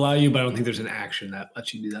abilities that allow you, but I don't think there's an action that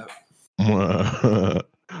lets you do that.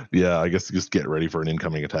 Yeah, I guess just get ready for an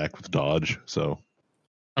incoming attack with dodge. So,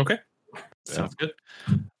 Okay, sounds good.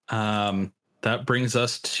 That brings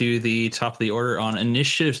us to the top of the order on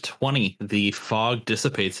initiative 20. The fog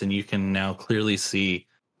dissipates, and you can now clearly see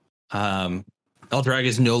Eldrag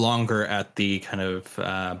is no longer at the kind of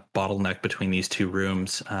bottleneck between these two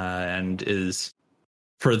rooms, and is,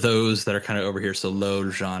 for those that are kind of over here, so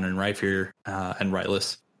Lode, Jean, and Rifer, and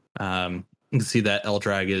Rylus, you can see that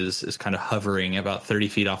Eldrag is kind of hovering about 30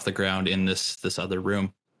 feet off the ground in this other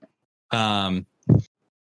room. And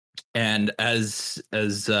as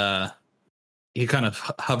he kind of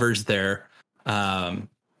hovers there,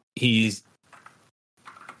 he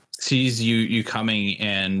sees you coming,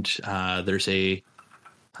 and there's he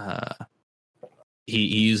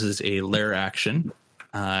uses a lair action,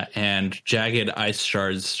 and jagged ice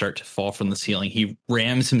shards start to fall from the ceiling. He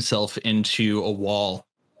rams himself into a wall,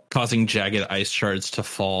 causing jagged ice shards to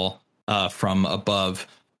fall from above,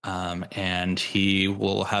 and he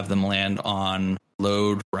will have them land on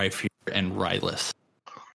Lode, Rifer, and Rylus.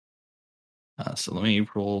 So let me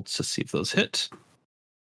roll to see if those hit.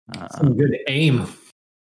 Some good aim.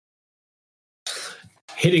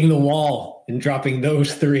 Hitting the wall and dropping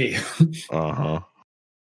those 3. uh-huh.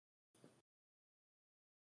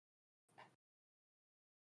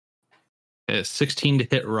 It's 16 to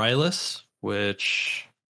hit Rylus, which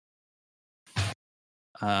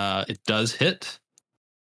it does hit.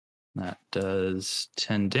 That does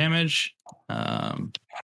 10 damage.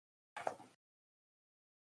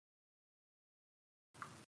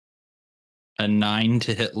 A 9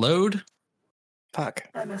 to hit Lode. Fuck.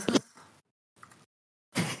 That misses.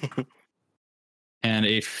 And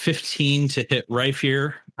a 15 to hit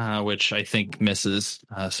Rifer, which I think misses.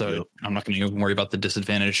 So I'm not going to even worry about the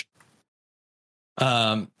disadvantage.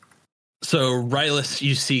 So Rylus,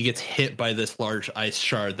 you see, gets hit by this large ice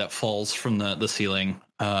shard that falls from the ceiling,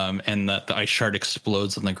 and the ice shard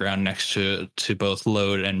explodes on the ground next to both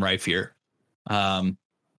Lode and Rifer,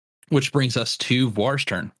 which brings us to Var's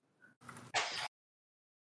turn.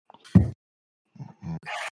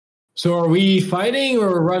 So are we fighting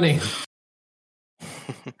or running?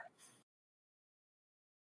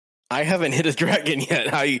 I haven't hit a dragon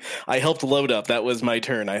yet. I helped load up. That was my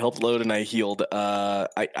turn. I helped load and I healed.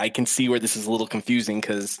 I can see where this is a little confusing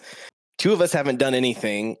because 2 of us haven't done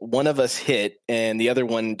anything. 1 of us hit, and the other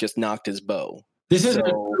one just knocked his bow. This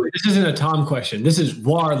isn't a Tom question. This is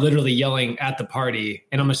War literally yelling at the party,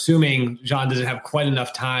 and I'm assuming Jean doesn't have quite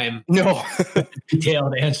enough time. No.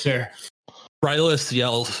 Detailed answer. Rylus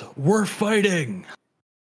yells, "We're fighting!"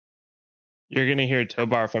 You're going to hear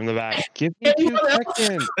Tobar from the back. Give me 2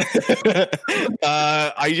 seconds.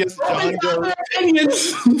 I just,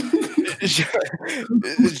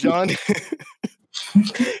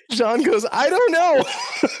 John goes, I don't know.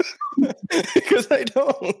 Because I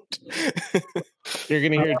don't. You're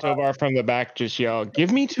going to hear Tobar from the back just yell,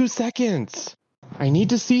 give me 2 seconds. I need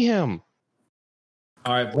to see him.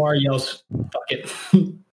 All right, Var yells, fuck it.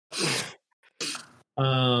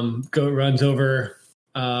 Runs over,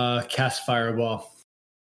 cast Fireball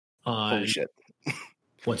on Holy shit.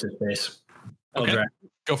 What's his face? Okay, Eldrag.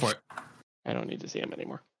 go for it. I don't need to see him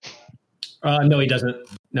anymore. No, he doesn't.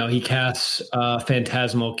 No, he casts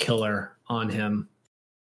Phantasmal Killer on him.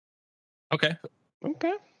 Okay.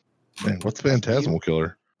 Okay. Man, what's Phantasmal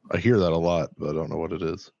Killer? I hear that a lot, but I don't know what it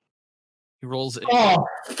is. He rolls a Oh,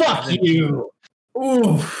 fuck you.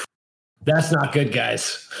 Oof. That's not good,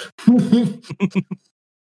 guys.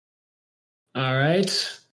 All right.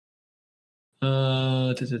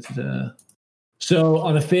 So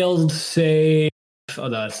on a failed save, oh,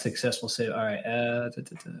 that's successful save. All right.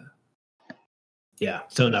 Yeah.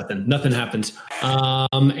 So nothing happens.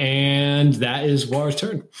 And that is War's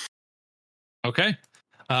turn. Okay.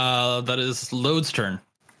 That is Lode's turn.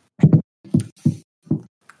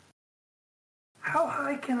 How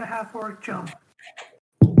high can a half orc jump?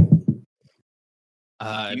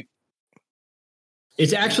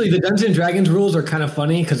 It's actually the Dungeons and Dragons rules are kind of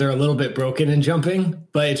funny because they're a little bit broken in jumping,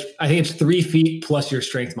 but I think it's 3 feet plus your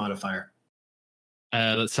strength modifier.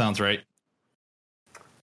 That sounds right.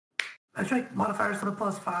 My strength modifier is to the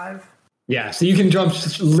 +5. Yeah, so you can jump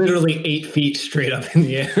literally 8 feet straight up in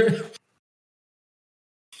the air.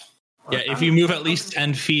 Yeah, if you move at least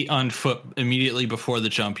 10 feet on foot immediately before the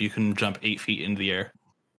jump, you can jump 8 feet into the air.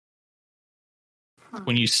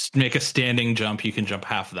 When you make a standing jump, you can jump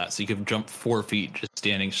half of that. So you can jump 4 feet just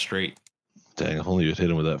standing straight. Dang, if only you'd hit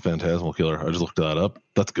him with that Phantasmal Killer. I just looked that up.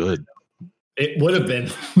 That's good. It would have been.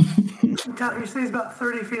 You say he's about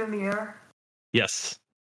 30 feet in the air? Yes.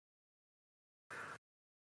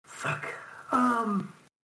 Fuck.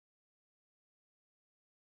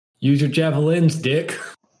 Use your javelins, Dick.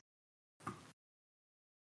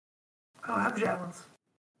 I don't have javelins.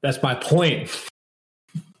 That's my point.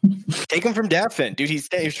 Take him from Daffin, dude. He's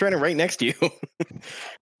training right next to you.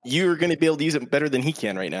 You're going to be able to use it better than he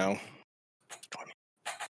can right now.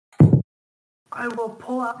 I will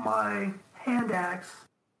pull out my hand axe.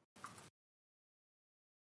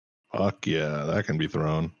 Fuck yeah, that can be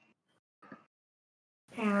thrown.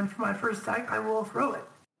 And for my first attack, I will throw it.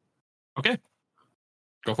 Okay.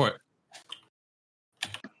 Go for it.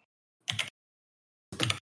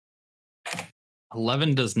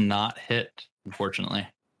 $11 does not hit, unfortunately.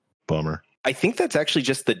 Bummer. I think that's actually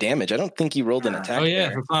just the damage. I don't think you rolled an attack. Oh, yeah.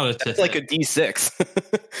 there. It's not That's like a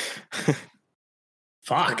D6.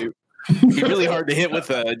 Fuck. It'd be really hard to hit with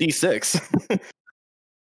a D6.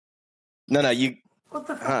 No, you. What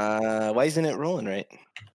the fuck? Why isn't it rolling right?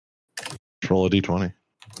 Roll a D20.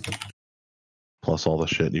 Plus all the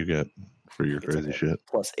shit you get for your crazy shit.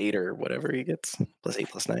 +8 or whatever he gets. +8,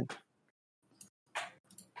 +9.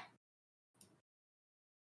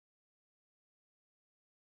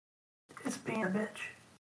 It's being a bitch.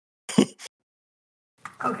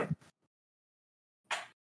 Okay.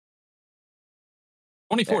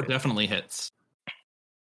 24 definitely hits.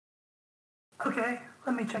 Okay.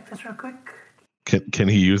 Let me check this real quick. Can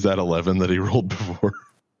he use that 11 that he rolled before?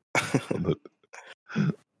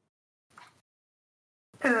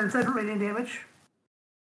 And then 7 radiant damage.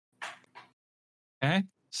 Okay.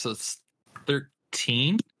 So it's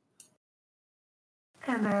 13.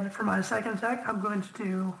 And then for my second attack, I'm going to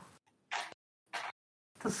do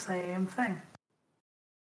the same thing.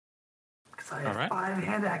 Because I have All right. 5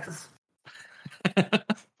 hand axes.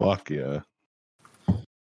 Fuck yeah.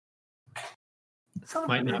 Son of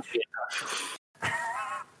Might a not bitch. be.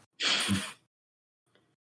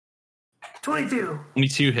 22.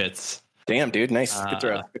 22 hits. Damn, dude. Nice. Good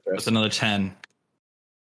throw. Good throw. With another 10.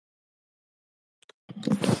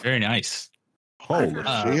 Very nice. Holy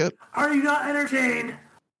shit. Are you not entertained?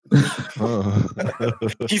 Oh.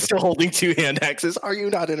 He's still holding 2 hand axes. Are you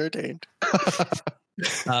not entertained?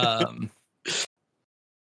 All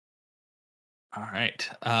right.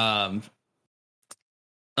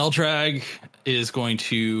 Eldrag is going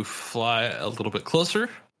to fly a little bit closer.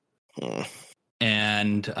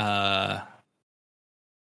 And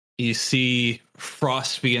you see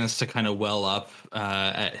frost begins to kind of well up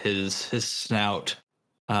at his snout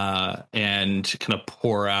and kind of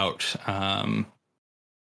pour out kind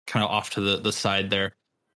of off to the side there.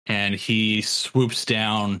 And he swoops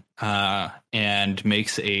down and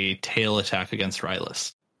makes a tail attack against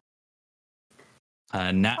Rylus.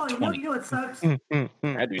 Nat 20. You know what sucks?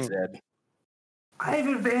 That'd be sad. I have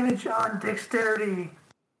advantage on dexterity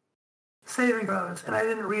saving throws, and I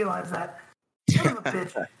didn't realize that. Son of a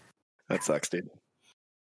bitch. That sucks, dude.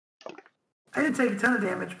 I didn't take a ton of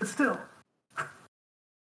damage, but still.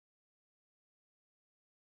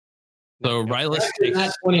 So Rylus Not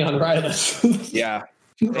takes 20 on Rylus. Yeah.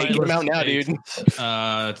 Hey, get him out now, dude.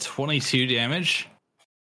 22 damage.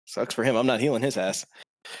 Sucks for him. I'm not healing his ass.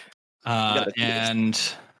 And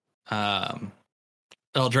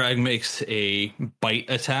Eldrag makes a bite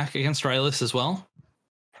attack against Rylus as well.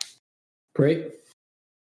 Great.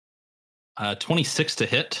 26 to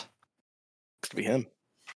hit. Looks to be him.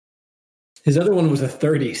 His other one was a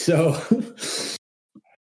 30, so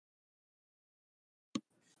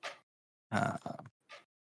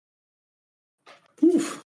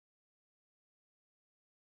Oof.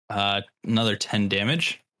 Another 10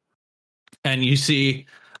 damage. And you see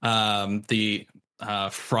the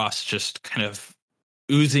frost just kind of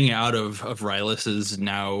oozing out of Rylas's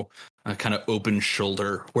now kind of open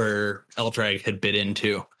shoulder where Eldrag had bit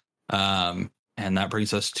into. And that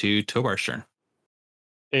brings us to Tobar's turn.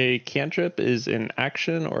 A cantrip is an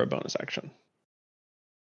action or a bonus action?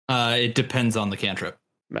 It depends on the cantrip.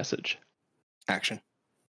 Message. Action.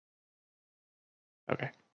 Okay.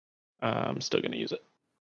 I'm still going to use it.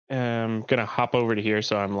 I'm going to hop over to here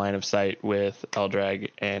so I'm line of sight with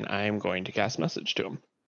Eldrag, and I'm going to cast message to him.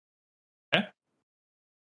 Okay.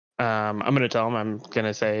 I'm going to tell him, I'm going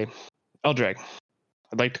to say, Eldrag,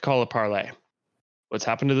 I'd like to call a parlay. What's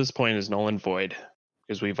happened to this point is null and void,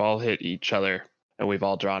 because we've all hit each other, and we've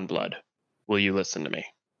all drawn blood. Will you listen to me?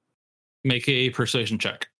 Make a persuasion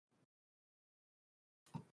check.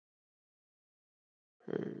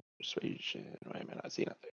 Persuasion. Why am I not seeing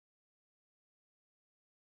it?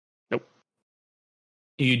 Nope.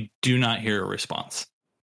 You do not hear a response.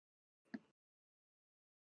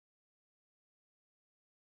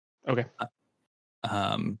 Okay.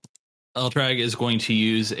 Eldrag is going to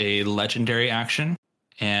use a legendary action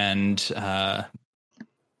and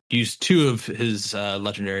use 2 of his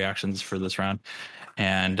legendary actions for this round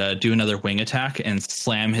and do another wing attack and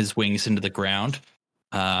slam his wings into the ground.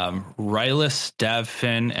 Rylas,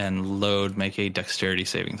 Davfin, and Load make a dexterity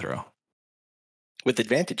saving throw. With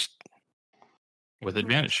advantage. With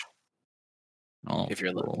advantage. Oh, If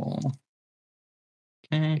you're low.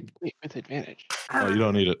 Okay. Wait, with advantage. Oh, you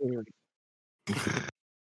don't need it.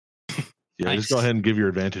 Yeah, Nice. just go ahead and give your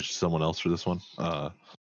advantage to someone else for this one. I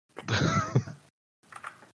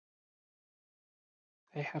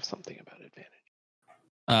have something about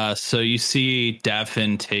advantage. So you see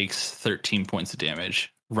Davfin takes 13 points of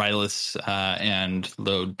damage. Rylas and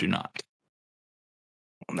Load do not.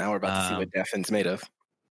 Well, now we're about to see what Daffin's made of.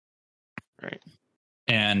 Right.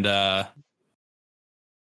 And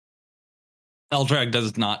Eldrag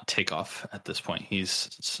does not take off at this point.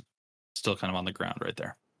 He's still kind of on the ground right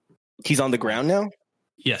there. He's on the ground now?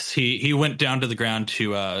 Yes, he went down to the ground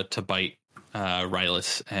to bite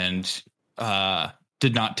Rylas and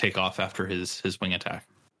did not take off after his wing attack.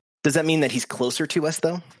 Does that mean that he's closer to us,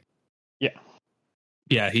 though?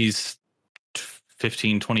 Yeah, he's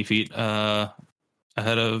 15, 20 feet ahead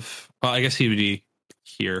of... Well, I guess he would be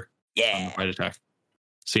here on the bite attack.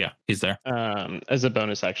 So yeah, he's there. As a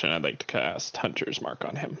bonus action, I'd like to cast Hunter's Mark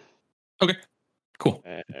on him. Okay, cool.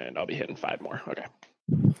 And I'll be hitting 5 more. Okay.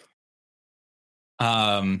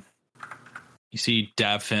 You see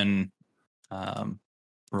Davfin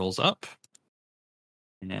rolls up,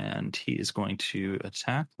 and he is going to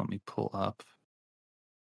attack. Let me pull up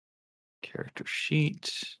character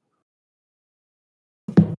sheet.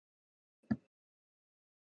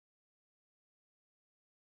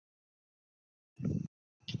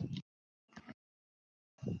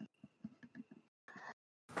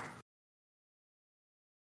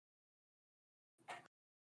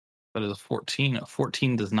 That is a 14. A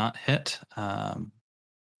 14 does not hit. Damn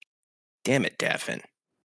it, Daffin.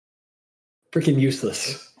 Freaking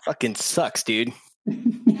useless. Fucking sucks, dude.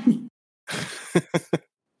 And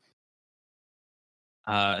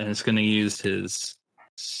it's going to use his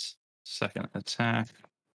second attack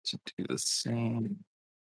to do the same.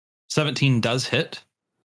 17 does hit.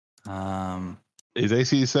 His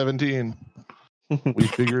AC is 17. We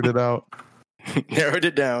figured it out. Narrowed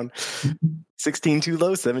it down. 16 too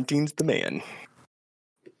low, 17's the man.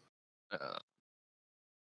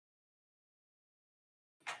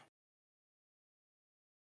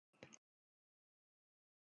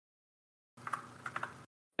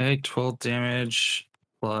 Okay, 12 damage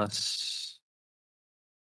plus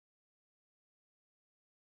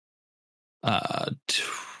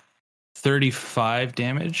 35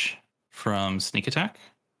 damage from sneak attack.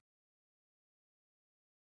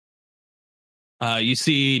 You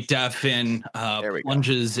see Daffin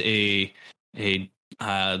plunges the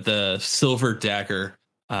silver dagger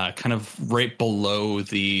kind of right below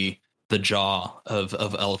the jaw of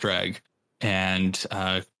Eldrag, and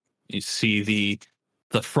you see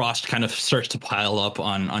the frost kind of starts to pile up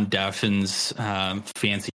on Daffin's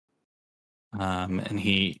fancy, and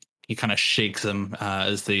he kind of shakes them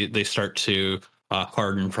as they start to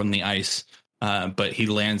harden from the ice, but he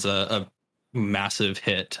lands a massive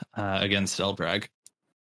hit against Eldrag.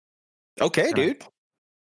 Okay, dude.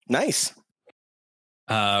 Nice.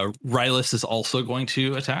 Rylas is also going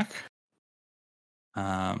to attack.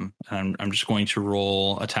 And I'm just going to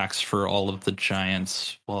roll attacks for all of the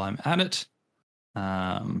giants while I'm at it.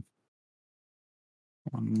 1,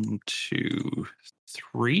 2,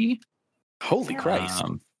 3. Holy Christ.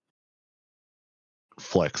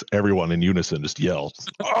 Flex. Everyone in unison just yell.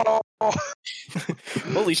 Oh!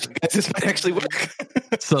 Holy shit, guys, this might actually work.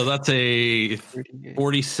 So that's a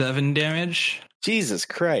 47 damage Jesus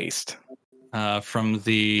Christ. from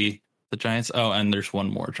the giants. Oh, and there's one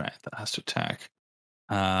more giant that has to attack.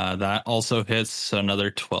 That also hits, so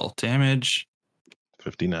another 12 damage.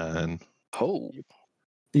 59. Oh,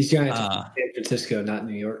 These giants are in San Francisco, not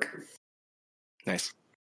New York. nice.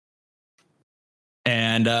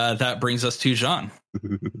 And that brings us to Jean.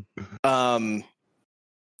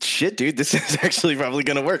 Shit, dude, this is actually probably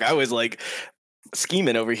gonna work. I was like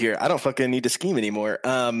scheming over here. I don't fucking need to scheme anymore.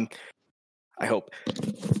 I hope.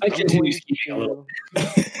 I continue scheming a little.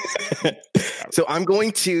 So I'm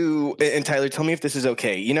going to, and Tyler, tell me if this is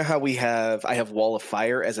okay. You know how I have Wall of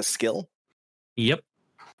Fire as a skill? Yep.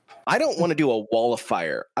 I don't want to do a Wall of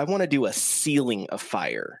Fire. I want to do a Ceiling of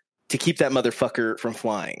Fire to keep that motherfucker from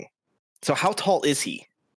flying. So how tall is he?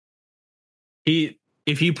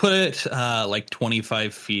 If you put it like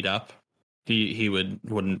 25 feet up, he wouldn't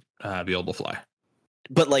be able to fly.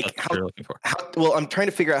 But like That's what you're looking for. well, I'm trying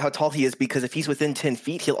to figure out how tall he is, because if he's within 10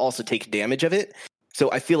 feet, he'll also take damage of it.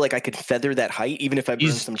 So I feel like I could feather that height, even if I burn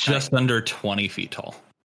He's some just time. under 20 feet tall.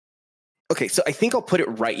 Okay, so I think I'll put it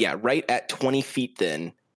right at 20 feet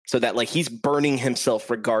then, so that like he's burning himself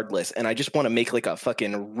regardless. And I just want to make like a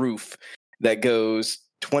fucking roof that goes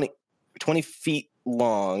 20 feet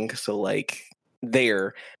long, so like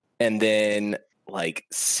there, and then like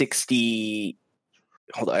 60.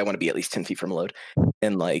 Hold on, I want to be at least 10 feet from load,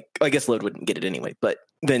 and like I guess load wouldn't get it anyway, but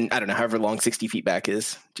then I don't know, however long 60 feet back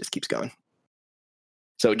is, just keeps going.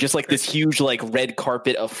 So just like this huge like red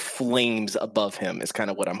carpet of flames above him is kind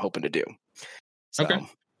of what I'm hoping to do. So, Okay.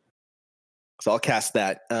 So I'll cast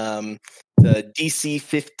that. The DC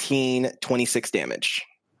 15, 26 damage.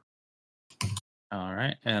 All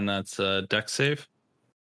right, and that's a dex save.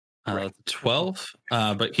 Right. 12,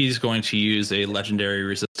 but he's going to use a legendary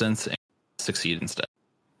resistance and succeed instead.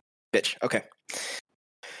 Bitch. Okay.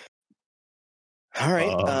 All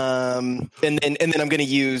right. And then I'm going to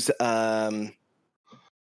use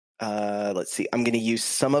let's see. I'm going to use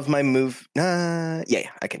some of my move. Yeah,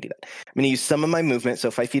 I can do that. I'm going to use some of my movement. So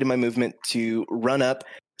 5 feet of my movement to run up,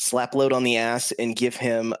 slap load on the ass, and give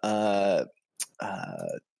him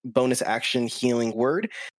bonus action healing word.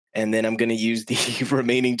 And then I'm going to use the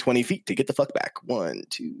remaining 20 feet to get the fuck back. 1,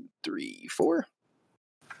 2, 3, 4.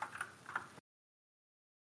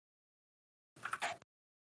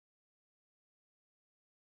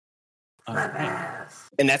 Slap ass.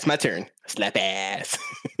 And that's my turn. Slap ass.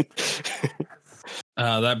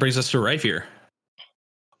 That brings us to Rapier.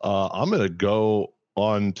 I'm going to go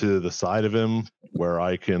on to the side of him where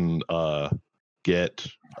I can get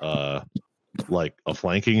like a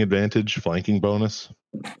flanking advantage, flanking bonus.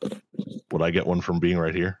 Would I get one from being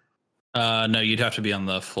right here? No, you'd have to be on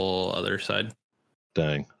the full other side.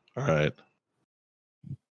 Dang. All right.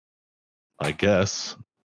 I guess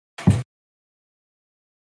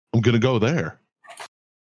I'm going to go there.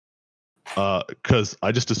 Because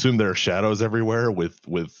I just assume there are shadows everywhere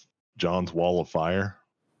with John's wall of fire.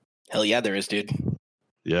 Hell yeah, there is, dude.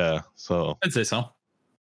 Yeah, so I'd say so.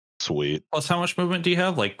 sweet. Plus, how much movement do you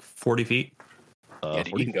have? Like 40 feet? Yeah,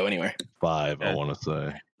 dude, you can go anywhere. 45, Yeah. I want to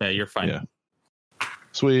say. Yeah, you're fine. Yeah.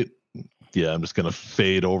 Sweet. Yeah, I'm just gonna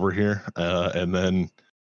fade over here, and then,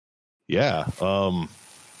 yeah,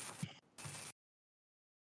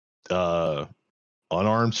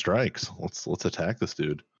 unarmed strikes. Let's attack this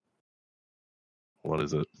dude. What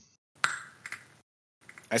is it?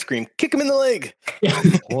 I scream, kick him in the leg.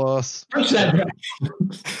 Plus Punch that guy.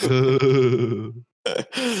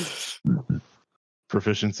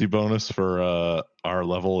 proficiency bonus for our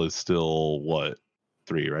level is still what,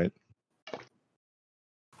 3, right?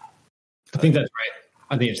 I think that's right.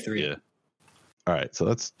 I think it's 3. Yeah. All right, so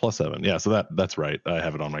that's +7. Yeah, so that's right. I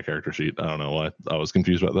have it on my character sheet. I don't know why I was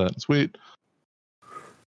confused about that. Sweet.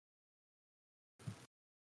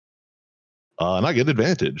 And I get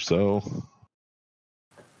advantage, so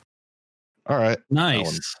all right.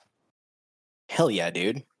 Nice. Hell yeah,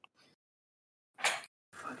 dude.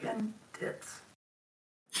 Fucking tits.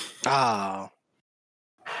 Ah.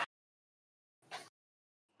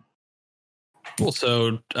 Cool.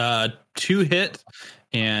 So 2 hit,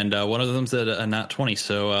 and one of them's at a nat 20.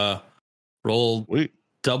 So roll Wait.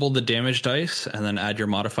 double the damage dice, and then add your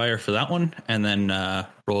modifier for that one, and then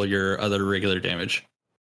roll your other regular damage.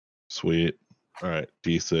 Sweet. All right,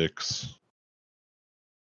 D6.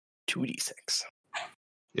 2d6.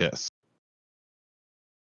 Yes.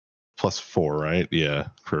 +4, right? Yeah,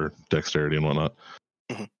 for dexterity and whatnot.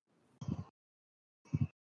 Mhm.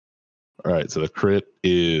 All right, so the crit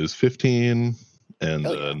is 15, and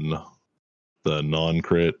Hell then the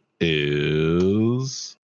non-crit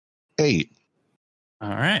is 8. All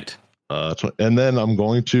right. And then I'm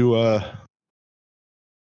going to.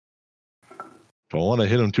 Do I want to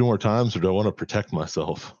hit him 2 more times, or do I want to protect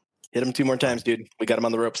myself? Hit him 2 more times, dude. We got him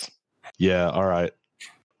on the ropes. Yeah. All right.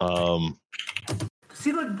 Does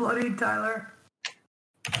he look bloody, Tyler?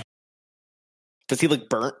 Does he look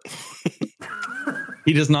burnt?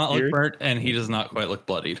 He does not look burnt, and he does not quite look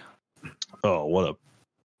bloodied. Oh, what a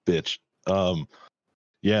bitch.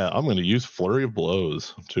 Yeah, I'm going to use Flurry of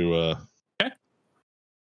Blows to. Okay.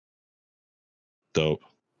 Dope.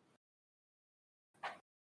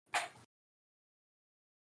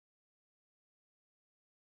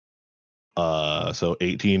 So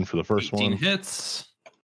 18 for the first 18 one. hits.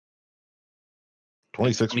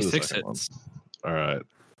 26 for the 26 second hits. one. All right.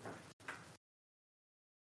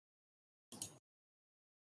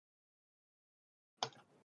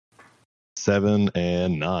 Seven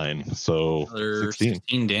and 9, so Another 16.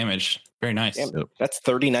 16 damage. Very nice. Damn, Yep. that's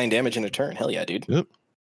 39 damage in a turn. Hell yeah, dude. Yep.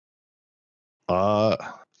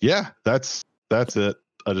 Yeah, that's it.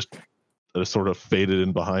 I just sort of faded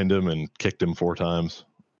in behind him and kicked him 4 times.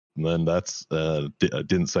 And then that's I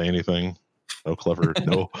didn't say anything. No clever,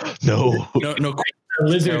 no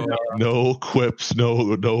Lizard. no quips,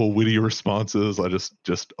 no witty responses. I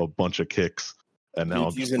just a bunch of kicks. And now He's I'm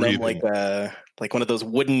just using them breathing. like one of those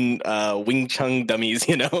wooden Wing Chun dummies,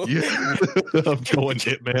 you know? Yeah, I'm going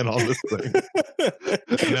Hitman on this thing.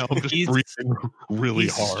 And now I'm just breathing really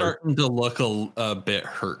he's hard. starting to look a bit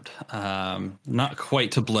hurt. Not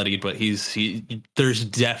quite to bloodied, but there's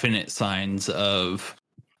definite signs of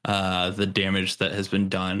the damage that has been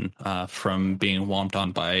done from being whomped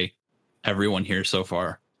on by everyone here so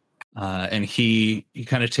far. And he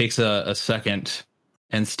kind of takes a second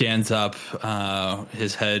and stands up,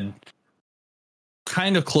 his head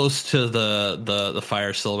kind of close to the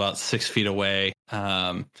fire, still about 6 feet away.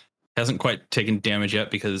 Hasn't quite taken damage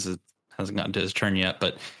yet because it hasn't gotten to his turn yet,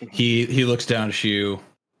 but he looks down at you.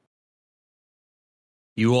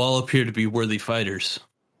 You all appear to be worthy fighters.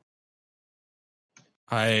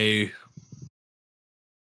 If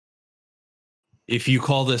you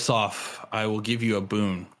call this off, I will give you a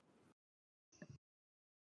boon.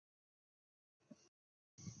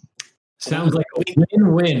 Sounds like a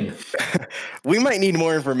win-win. We might need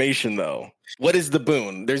more information, though. What is the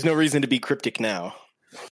boon? There's no reason to be cryptic now.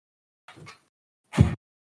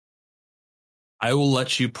 I will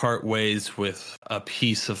let you part ways with a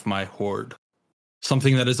piece of my hoard.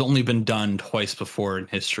 Something that has only been done twice before in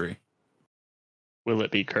history. Will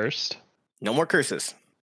it be cursed? No more curses.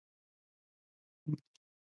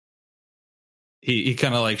 He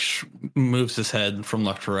kind of like moves his head from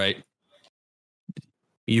left to right.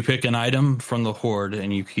 You pick an item from the hoard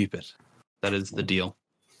and you keep it. That is the deal.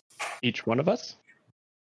 Each one of us?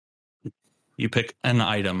 You pick an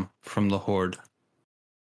item from the hoard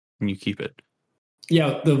and you keep it.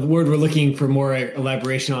 Yeah, the word we're looking for more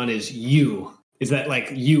elaboration on is you. Is that like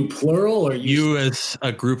you plural or you as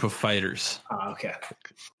a group of fighters? Okay.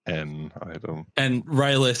 An item. And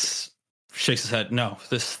Rylis shakes his head. No,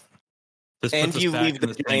 this And puts you us back leave in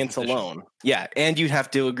the same giants position. alone. Yeah, and you have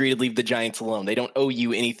to agree to leave the giants alone. They don't owe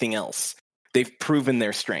you anything else. They've proven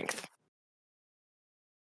their strength.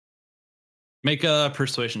 Make a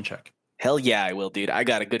persuasion check. Hell yeah, I will, dude. I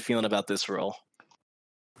got a good feeling about this roll.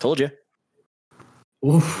 Told you.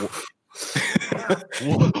 Oof.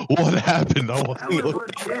 What happened? I want That to was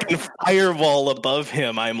know. legit. Firewall above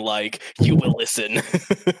him, I'm like, you will listen.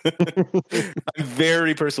 I'm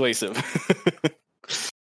very persuasive.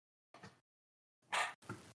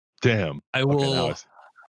 Damn. I Okay, will. now I see.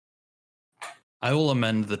 I will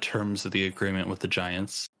amend the terms of the agreement with the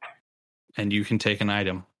giants, and you can take an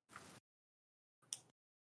item.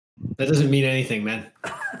 That doesn't mean anything, man.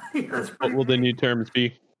 That's What pretty will the new terms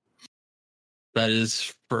be? That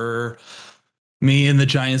is for me and the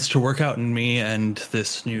giants to work out, and me and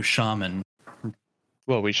this new shaman.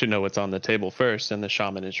 Well, we should know what's on the table first, and the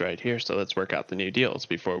shaman is right here, so let's work out the new deals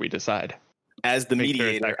before we decide. As the Make sure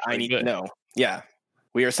it's mediator, I actually need to good. know. Yeah.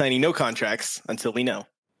 We are signing no contracts until we know.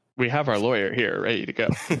 We have our lawyer here ready to go.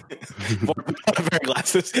 Very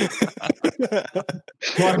glasses.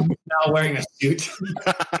 Mark now wearing a suit.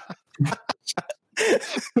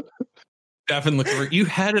 Stefan looks over. You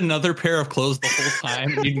had another pair of clothes the whole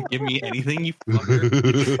time, and you didn't give me anything. You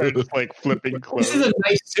fucker. Just like flipping This clothes. is a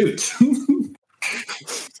nice suit.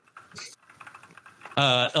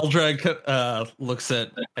 Eldrag looks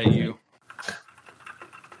at you.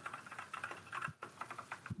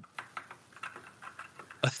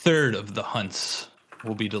 a third of the hunts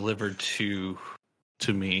will be delivered to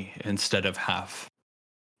me instead of half.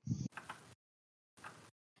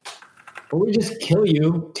 Or we just kill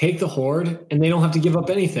you, take the horde, and they don't have to give up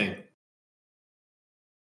anything.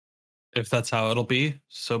 If that's how it'll be,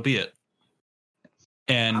 so be it.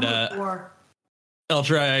 And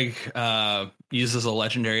Eldrag uses a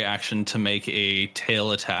legendary action to make a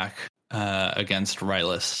tail attack against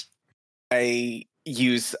Rylus. I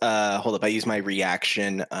use I use my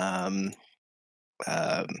reaction to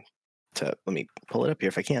let me pull it up here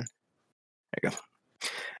if I can. There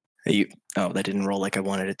you go. That didn't roll like I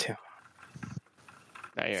wanted it to.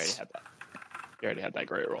 No, you already had that. You already had that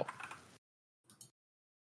great roll.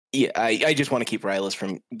 Yeah, I just want to keep Rylus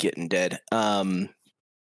from getting dead.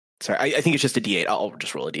 Sorry, I think it's just a D8. I'll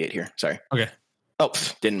just roll a D8 here. Sorry. Okay. Oh,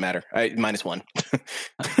 didn't matter. -1.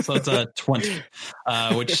 So it's a 20,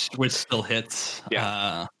 which still hits.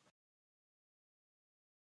 Yeah.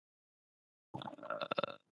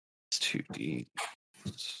 It's 2D.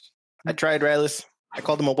 I tried Rylus. I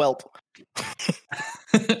called him a whelp.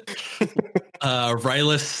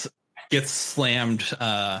 Rylus gets slammed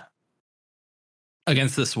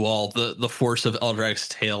against this wall. The force of Eldrag's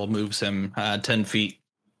tail moves him 10 feet.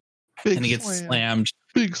 Big and he gets slam. slammed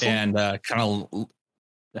Big slam. and kind of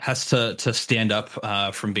has to stand up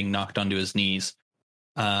from being knocked onto his knees.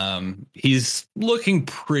 He's looking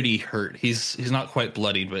pretty hurt. He's not quite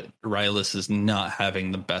bloodied, but Rylus is not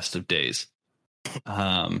having the best of days.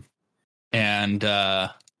 And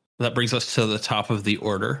that brings us to the top of the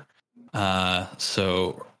order.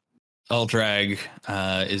 So Eldrag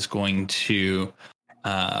is going to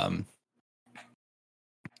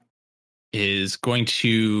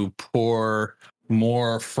pour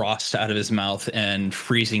more frost out of his mouth, and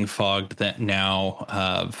freezing fog that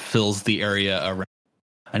now fills the area around.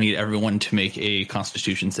 I need everyone to make a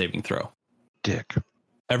Constitution saving throw. Dick.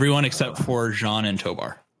 Everyone except for Jean and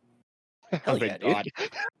Tobar. Hell yeah, dude.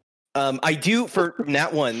 I do for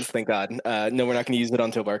nat ones, thank God. No, we're not going to use it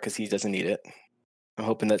on Tobar because he doesn't need it. I'm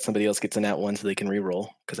hoping that somebody else gets a nat one so they can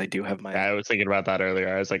re-roll, because I do have my. Yeah, I was thinking about that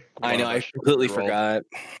earlier. I was like, I know, I completely forgot.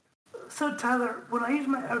 So Tyler, when I use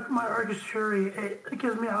my Argus Fury, it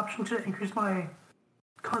gives me an option to increase my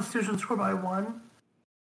Constitution score by 1.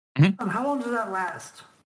 Mm-hmm. How long does that last?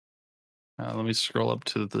 Let me scroll up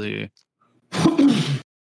to the.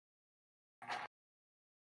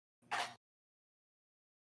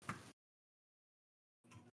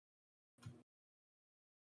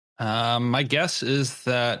 My guess is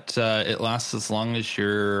that it lasts as long as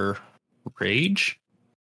your rage.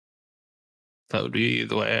 That would be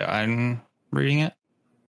the way I'm reading it.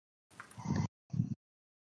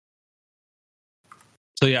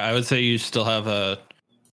 So yeah, I would say you still have a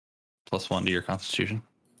 +1 to your Constitution.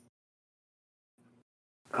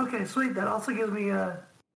 Okay, sweet. That also gives me a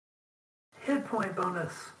hit point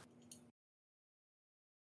bonus.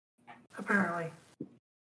 Apparently.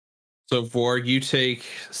 So Vorg, you take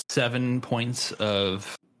 7 points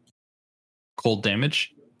of cold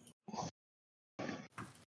damage.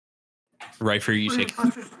 Rifer, you take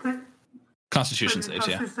Constitution saves,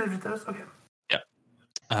 yeah. Okay.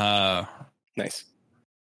 Yeah. Nice.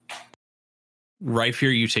 Rifer,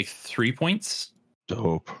 you take 3 points.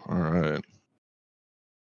 Dope. All right.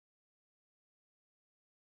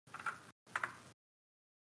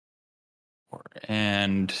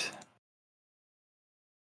 And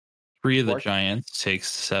 3 of the Vork? giants take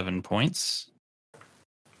 7 points.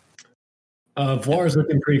 Vlar's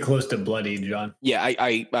looking pretty close to bloody, John. Yeah,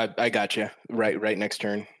 I got you. Right next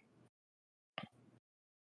turn.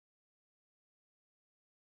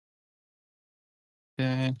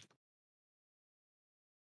 Okay.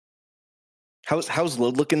 How's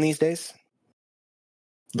Load looking these days?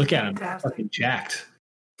 Look at him, Fantastic. fucking jacked.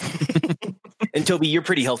 And Toby, you're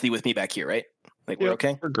pretty healthy with me back here, right? Like we're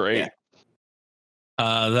okay? We're great.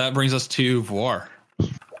 Yeah. That brings us to Voir. All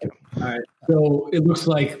right, so it looks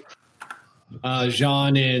like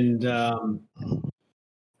Jean and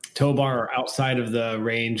Tobar are outside of the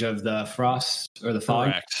range of the frost or the fog.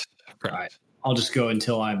 Correct. All right, I'll just go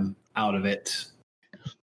until I'm out of it.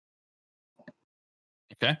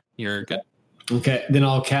 Okay, you're good. Okay, then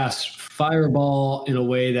I'll cast Fireball in a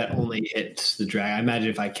way that only hits the dragon. I imagine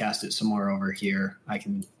if I cast it somewhere over here, I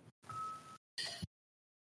can.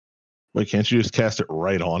 Wait, can't you just cast it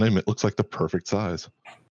right on him? It looks like the perfect size.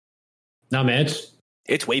 No, man,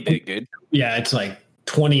 It's way big, dude. yeah, it's like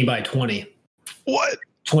 20 by 20. What?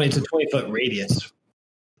 20. It's a 20-foot radius.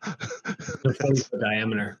 A 40-foot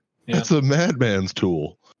diameter. Yeah, That's a madman's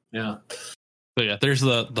tool. yeah. So yeah, there's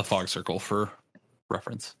the fog circle for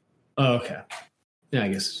reference. Oh, okay. Yeah, I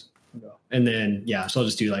guess And then so I'll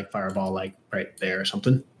just do like fireball like right there or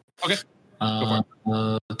something. Okay.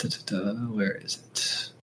 Where is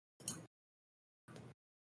it?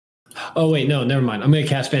 Oh wait, no, never mind. I'm gonna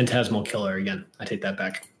cast Phantasmal Killer again. I take that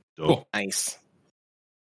back. Cool. Nice.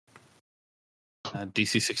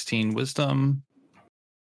 DC 16 Wisdom.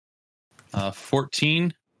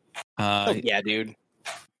 14. Yeah, dude.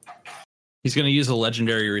 He's going to use a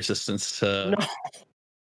legendary resistance to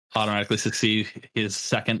automatically succeed his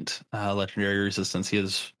second legendary resistance. He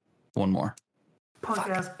has one more. Punk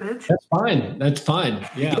ass bitch. That's fine. That's fine.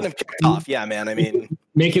 Yeah. Getting him kicked off. Yeah, man. I mean,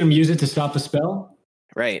 making him use it to stop a spell.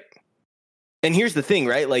 right. And here's the thing,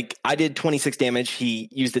 right? Like, I did 26 damage. He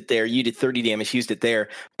used it there. You did 30 damage. He used it there.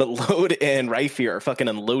 But Lode and Ryfir are fucking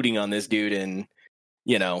unloading on this dude. And,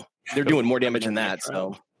 they're doing more damage than that.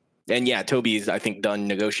 So, and yeah, Toby's, I think, done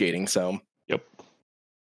negotiating. So, Yep.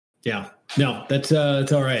 Yeah. No, that's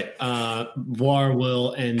all right. Var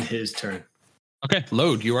will end his turn. Okay.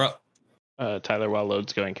 Lode, you are up. Tyler, while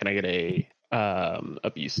Lode's going, can I get a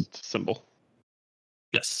beast symbol?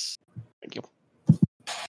 Yes. Thank you.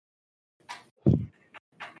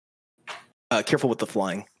 careful with the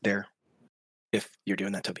flying there if you're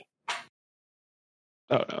doing that, Toby.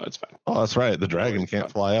 Oh, no, it's fine. Oh, that's right. The dragon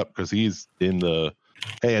can't fly up because he's in the...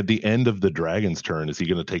 Hey, at the end of the dragon's turn, is he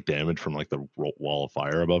going to take damage from like the wall of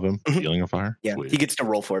fire above him, healing of fire? Yeah, Sweet. he gets to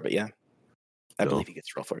roll for it, but yeah. I Cool. believe he gets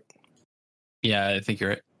to roll for it. Yeah, I think you're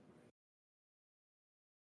right.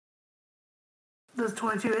 Does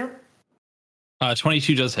 22 hit?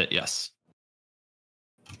 22 does hit, yes.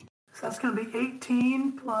 So that's going to be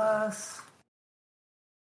 18 plus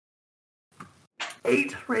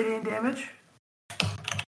 8 radiant damage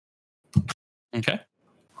Okay.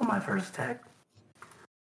 on my first attack.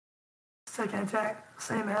 Second attack,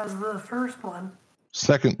 same as the first one.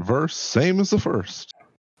 Second verse, same as the first.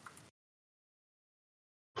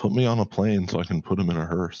 Put me on a plane so I can put him in a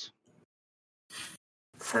hearse.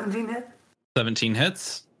 17 hit, 17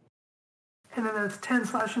 hits. and then that's 10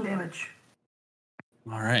 slashing damage.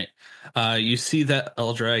 All right. You see that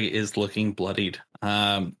Eldrag is looking bloodied.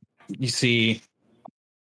 You see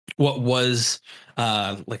what was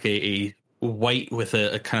like a white with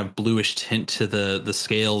a kind of bluish tint to the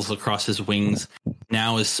scales across his wings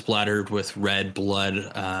now is splattered with red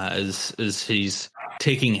blood as he's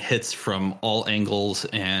taking hits from all angles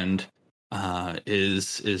and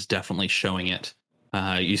is definitely showing it.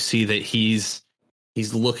 You see that he's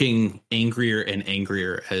looking angrier and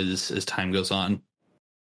angrier as time goes on.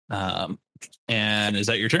 And is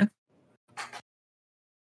that your turn?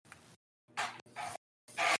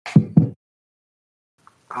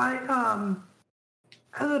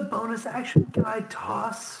 As a bonus action, can I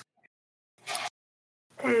toss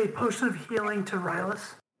a potion of healing to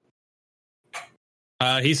Rylus?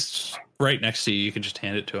 He's right next to you. You can just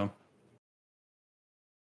hand it to him.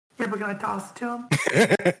 Yeah, but can I toss it to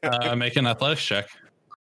him? Make an athletics check.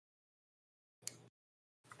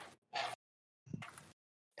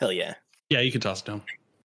 Hell yeah. Yeah, you can toss it to him.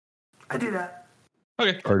 I do that.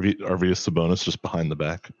 Okay. Arvius Sabonis just behind the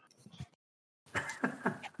back.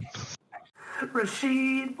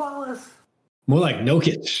 Rasheed Wallace. More like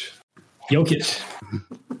Jokic.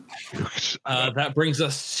 That brings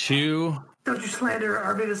us to... Don't you slander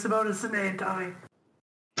Arvidas Sabonis' name, Tommy.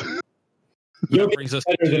 That brings us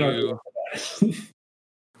to...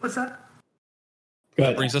 What's that? Go That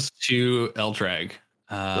ahead. brings us to Eldrag.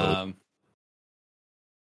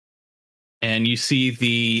 And you see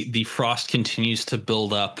the frost continues to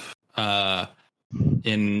build up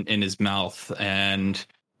in his mouth, and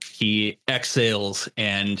he exhales,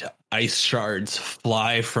 and ice shards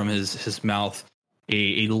fly from his mouth.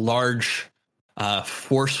 A large,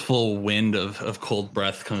 forceful wind of cold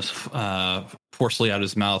breath comes forcefully out of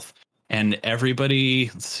his mouth, and everybody.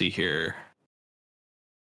 Let's see here.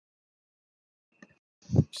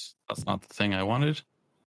 Oops, that's not the thing I wanted.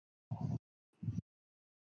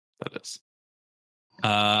 That is.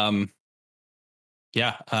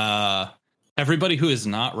 Everybody who is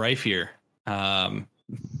not rife here,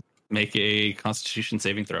 make a Constitution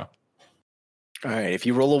saving throw. All right. If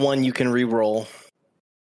you roll a 1, you can re-roll.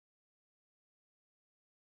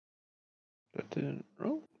 That didn't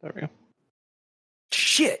roll. There we go.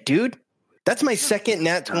 Shit, dude. That's my second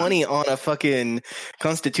nat 20 on a fucking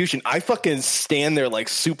Constitution. I fucking stand there like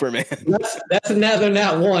Superman. That's another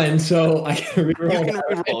nat 1, so I can reroll. You can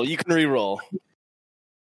re-roll. You can re-roll.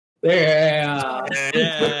 There.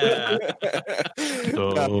 Yeah.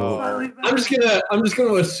 So, I'm just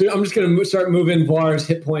gonna start moving Var's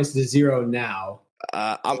hit points to 0 now.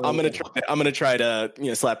 I'm gonna try to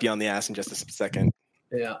slap you on the ass in just a second.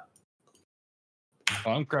 Yeah.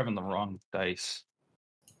 Oh, I'm grabbing the wrong dice.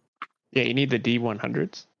 Yeah, you need the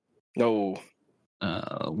D100s. No.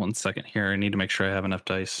 1 second here. I need to make sure I have enough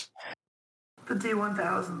dice. The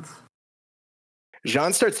D1000s.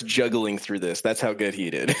 Jean starts juggling through this. That's how good he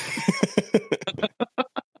did.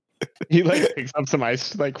 He like picks up some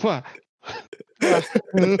ice, like what?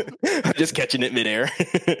 Just catching it midair.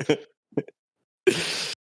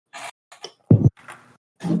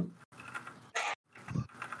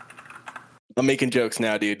 I'm making jokes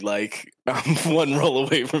now, dude. Like, I'm one roll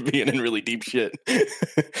away from being in really deep shit.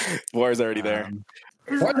 War's already there.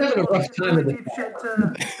 Isn't War's having a rough time with deep shit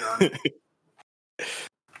to,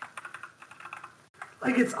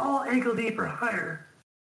 like, it's all ankle deep or higher.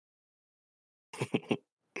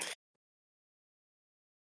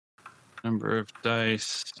 Number of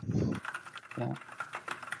dice. Yeah.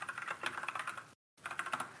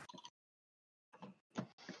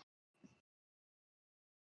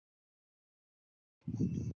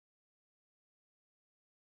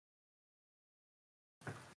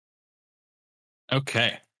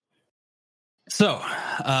 Okay. So,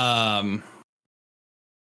 let's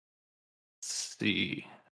see.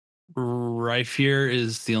 Rifier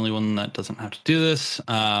is the only one that doesn't have to do this.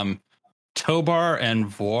 Tobar and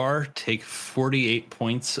Voir take 48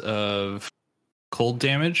 points of cold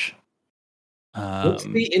damage. What's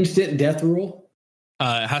the instant death rule?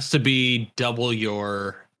 It has to be double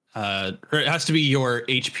your, or it has to be your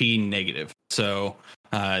HP negative. So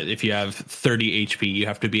if you have 30 HP, you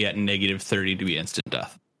have to be at negative 30 to be instant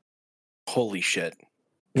death. Holy shit.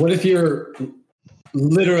 What if you're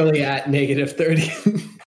literally at negative 30?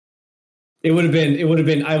 It would have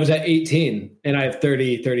been, I was at 18 and I have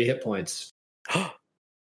 30 hit points.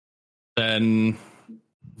 Then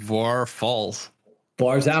Voir falls.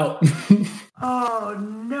 Bar's out. Oh,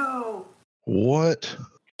 no. What?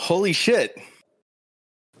 Holy shit.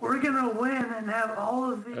 We're going to win and have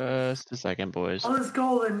all of the Just a second, boys. all this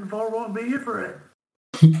gold, and Var won't be here for it.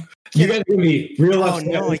 You guys are going to be real Oh, upset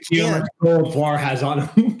no, with I how can't. much gold Var has on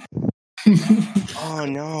him. Oh,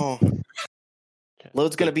 no.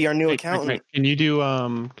 Load's going to be our new accountant. Can you do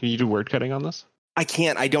word cutting on this? I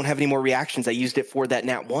can't. I don't have any more reactions. I used it for that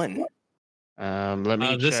nat 1. Let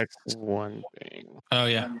me this- check one thing. Oh,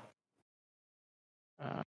 yeah.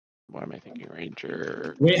 What am I thinking?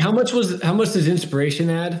 Ranger. Wait, how much does inspiration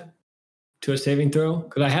add to a saving throw?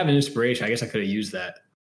 Because I have an inspiration. I guess I could have used that.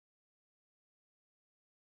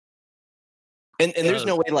 And there's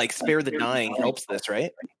no way, like, Spare the Dying helps this,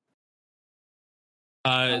 right?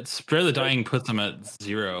 Spare the Dying puts them at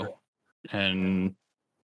 0. And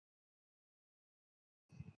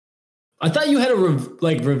I thought you had a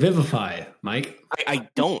revivify, Mike. I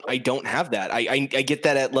don't have that. I get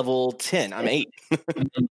that at level 10. I'm 8.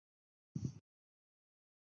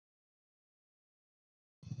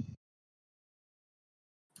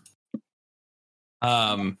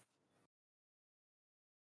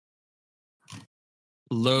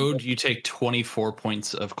 Load, you take 24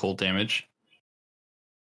 points of cold damage.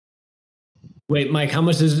 Wait, Mike, how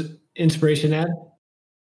much does inspiration add?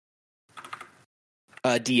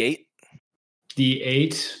 D8.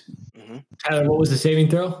 D8. Mm-hmm. Tyler, what was the saving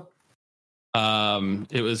throw?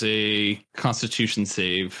 It was a Constitution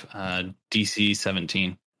save, DC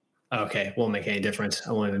 17. Okay, won't make any difference.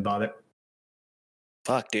 I won't even bother.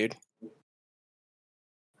 Fuck, dude.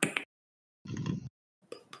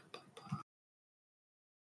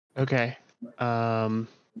 Okay.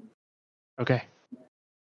 Okay.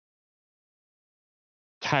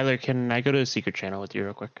 Tyler, can I go to a secret channel with you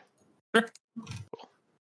real quick? Sure.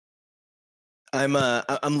 I'm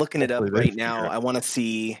looking it up Hopefully they right figure now. it. I want to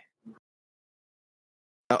see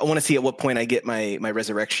at what point I get my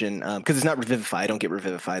resurrection, because it's not revivify. I don't get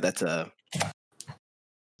revivify. That's a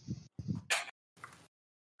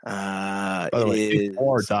By the way, if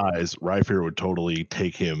War dies, Rifier would totally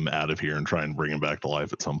take him out of here and try and bring him back to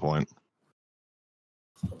life at some point.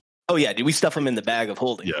 Oh yeah, dude, we stuff him in the bag of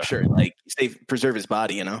holding Yeah. for sure. Like preserve his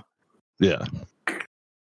body, you know. Yeah.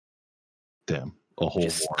 Damn. A whole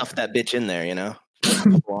Just war. stuff that bitch in there, you know.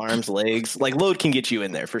 Couple arms, legs. Like Load can get you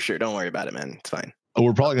in there for sure. Don't worry about it, man. It's fine. Oh,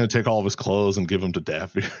 we're probably going to take all of his clothes and give him to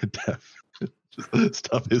Daffy. Just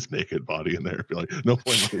stuff his naked body in there. Be like, no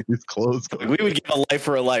point in his clothes. We would give a life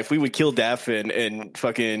for a life. We would kill Daff and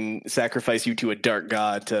fucking sacrifice you to a dark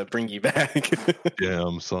god to bring you back.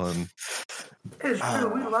 Damn, son. It's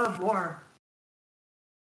true. We love war.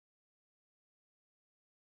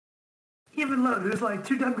 Even Love, who's like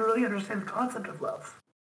too dumb to really understand the concept of love.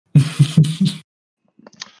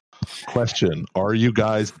 Question: are you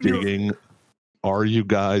guys digging Are you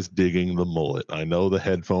guys digging the mullet? I know the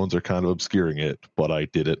headphones are kind of obscuring it, but I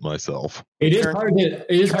did it myself. It is hard to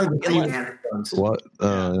see Yeah. with headphones What?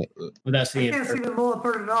 without I seeing can't see it. the mullet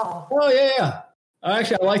bird at all. Oh yeah.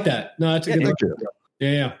 Actually, I like that. No, that's a good. Thank you.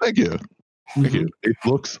 Yeah. Thank you. Thank Mhm. you. It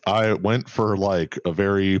looks. I went for like a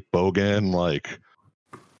very bogan, like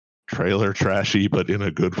trailer trashy, but in a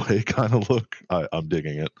good way kind of look. I'm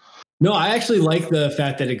digging it. No, I actually like the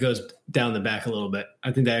fact that it goes down the back a little bit.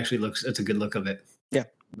 I think that actually looks. It's a good look of it.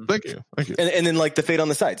 Thank you. Thank you. And then like the fade on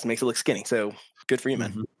the sides makes it look skinny. So good for you,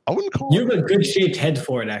 man. Mhm. I wouldn't call You it. have a good shaped head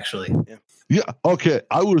for it, actually. Yeah. Okay.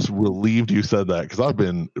 I was relieved you said that because I've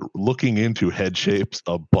been looking into head shapes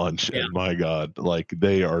a bunch, Yeah. and my God, like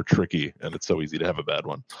they are tricky, and it's so easy to have a bad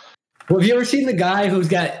one. Well, have you ever seen the guy who's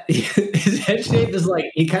got his head shape is like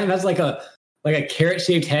he kind of has like a carrot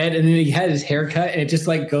shaped head, and then he had his haircut, and it just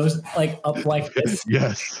like goes like up like this.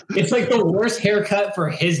 Yes. It's like the worst haircut for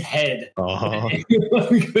his head. Uh-huh.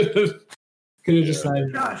 Could have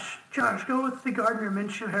decided. Josh, go with the Gardner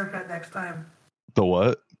Minshew haircut next time. The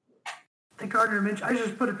what? The Gardner Minshew. I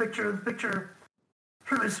just put a picture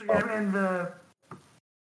from Instagram in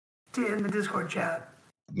the Discord chat.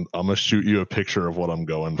 I'm gonna shoot you a picture of what I'm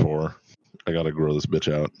going for. I gotta grow this bitch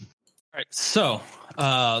out. All right, so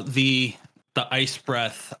the ice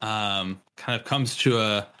breath kind of comes to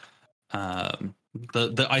a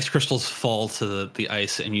the ice crystals fall to the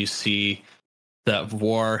ice, and you see that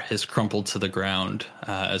Vor has crumpled to the ground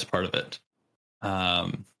as part of it.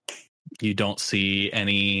 You don't see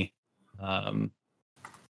any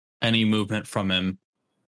movement from him.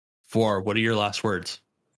 Vor, what are your last words?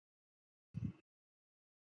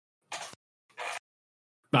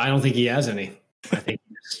 I don't think he has any. I think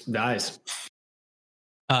he just dies.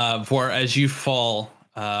 Vor, as you fall,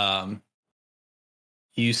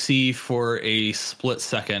 you see for a split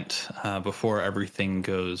second before everything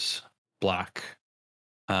goes black,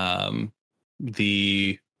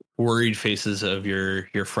 the worried faces of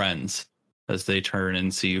your friends as they turn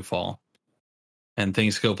and see you fall, and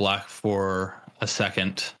things go black for a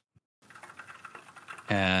second,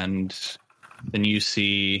 and then you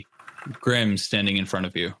see Grim standing in front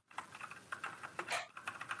of you,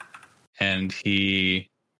 and he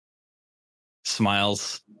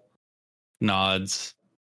smiles, nods,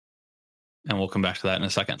 and we'll come back to that in a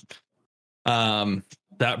second.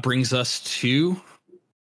 That brings us to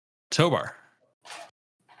Tobar.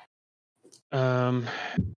 I'm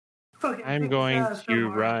going to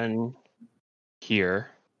run here.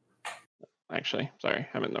 Actually, sorry,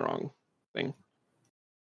 I'm in the wrong thing.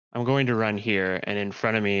 I'm going to run here, and in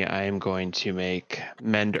front of me, I am going to make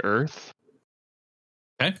Mend Earth.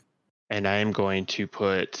 Okay. And I am going to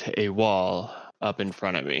put a wall up in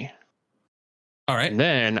front of me. All right. And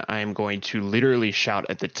then I'm going to literally shout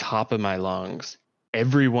at the top of my lungs,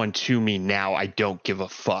 "Everyone to me now, I don't give a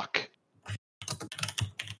fuck."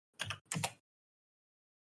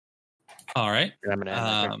 All right. And I'm gonna end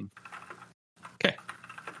my turn. Okay.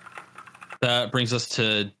 That brings us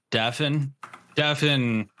to Daffin.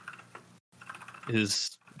 Daffin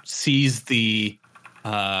sees the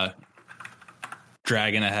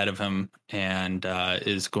dragon ahead of him and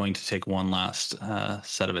is going to take one last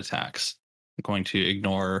set of attacks. I'm going to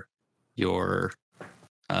ignore your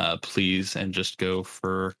pleas and just go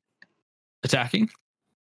for attacking.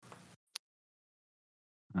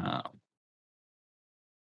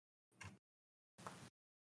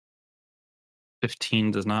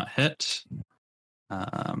 15 does not hit.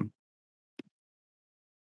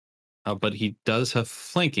 But he does have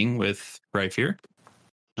flanking with Gryfir.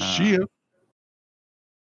 Shia.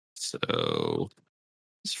 So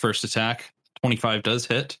his first attack, 25 does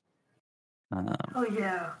hit. Oh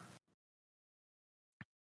yeah.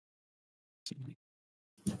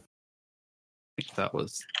 I think that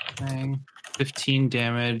was the thing. 15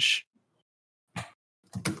 damage.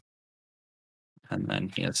 And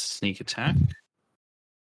then he has sneak attack.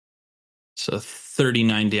 So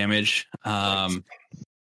 39 damage. Eldrag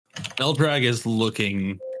is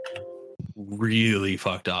looking really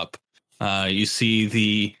fucked up. You see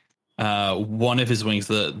the one of his wings,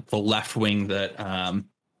 the left wing that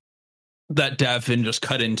Davin just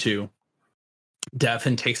cut into.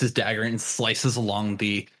 Davin takes his dagger and slices along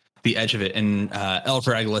the edge of it, and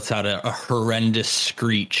Eldrag lets out a horrendous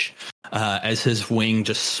screech as his wing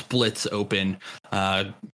just splits open.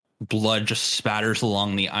 Blood just spatters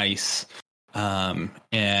along the ice.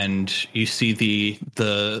 And you see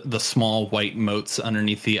the small white motes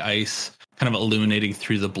underneath the ice kind of illuminating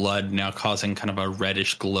through the blood, now causing kind of a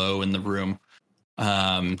reddish glow in the room.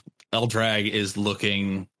 Eldrag is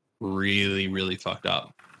looking really, really fucked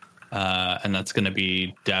up. And that's going to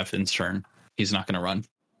be Davin's turn. He's not going to run.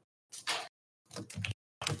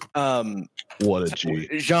 What a G.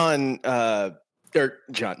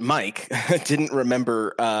 Mike didn't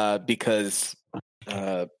remember because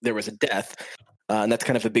there was a death, and that's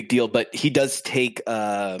kind of a big deal. But he does take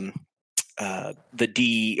the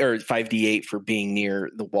D or 5d8 for being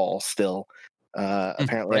near the wall still.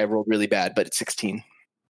 Apparently, right. I rolled really bad, but it's 16.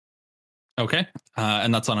 Okay,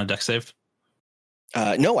 and that's on a dex save.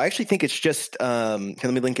 No, I actually think it's just. Let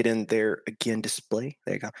me link it in there again. Display.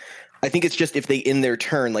 There you go. I think it's just if they in their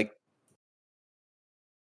turn, like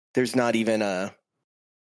there's not even a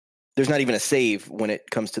save when it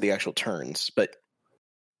comes to the actual turns. But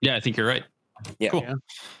Yeah, I think you're right. yeah, Cool. Yeah.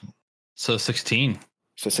 So 16.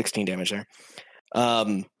 So 16 damage there.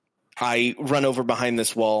 I run over behind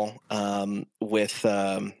this wall with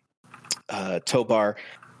Tobar,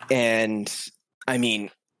 and I mean,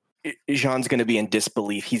 Jean's going to be in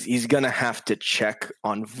disbelief. He's going to have to check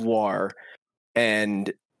on Voir,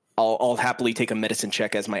 and I'll happily take a medicine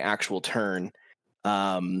check as my actual turn.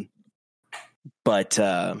 But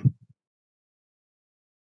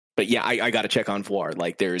yeah, I got to check on Voir.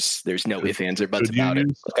 Like there's no ifs, ands, or buts about it.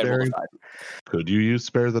 Like, I rolled a 5. Could you use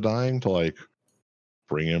Spare the Dying to like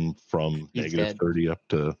bring him from He's negative dead. 30 up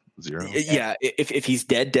to 0? Yeah, if he's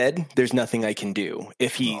dead, there's nothing I can do.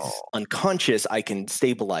 If he's unconscious, I can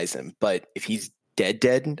stabilize him. But if he's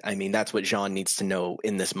dead, I mean, that's what Jean needs to know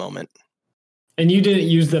in this moment. And you didn't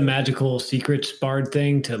use the magical secrets bard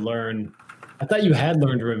thing to learn. I thought you had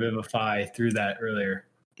learned Revivify through that earlier.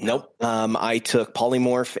 Nope. I took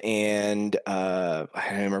Polymorph and I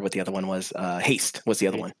don't remember what the other one was. Haste was the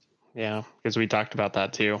other one. Yeah, because we talked about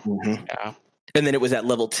that too. Mm-hmm. Yeah. And then it was at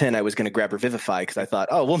level 10. I was going to grab Revivify because I thought,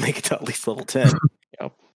 oh, we'll make it to at least level 10.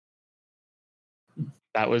 Yep.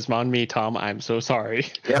 That was on me, Tom. I'm so sorry.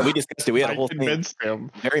 Yeah, we discussed it. We had a I whole thing. convinced him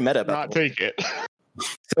Very meta to about not it. take it.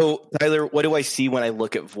 So, Tyler, what do I see when I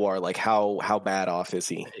look at Voir? Like, how bad off is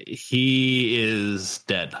he? He is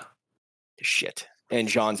dead. Shit. And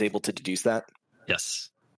Jean's able to deduce that? Yes.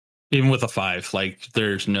 Even with a 5, like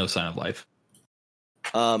there's no sign of life.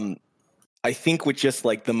 I think with just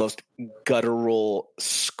like the most guttural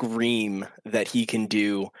scream that he can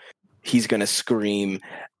do, he's going to scream,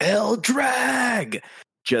 Eldrag!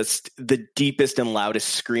 Just the deepest and loudest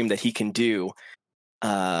scream that he can do.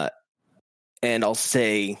 And I'll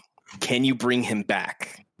say, can you bring him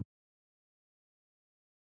back?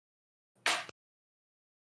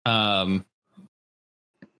 You're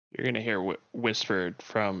gonna hear whispered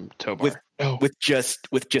from Tobar. With just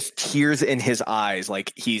tears in his eyes,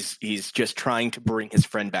 like he's just trying to bring his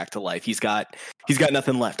friend back to life. He's got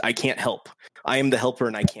nothing left. I can't help. I am the helper,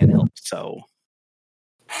 and I can't help. So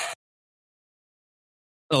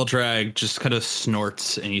Eldrag just kind of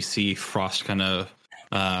snorts, and you see frost kind of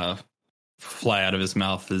fly out of his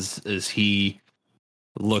mouth as he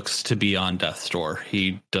looks to be on death's door.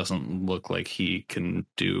 He doesn't look like he can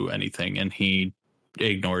do anything, and he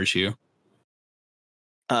ignores you.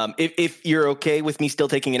 if you're okay with me still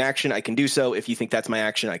taking an action, I can do so. If you think that's my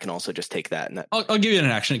action, I can also just take that. And that I'll give you an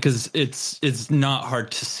action because it's not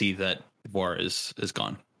hard to see that Voir is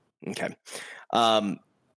gone. Okay.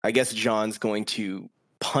 I guess John's going to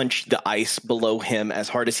punch the ice below him as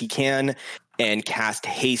hard as he can and cast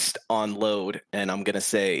haste on load. And I'm going to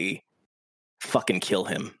say, fucking kill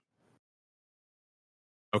him.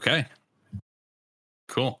 Okay.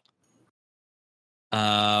 Cool.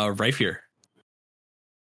 Rapier.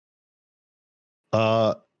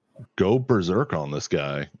 Go berserk on this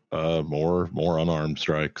guy. More unarmed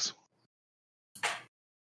strikes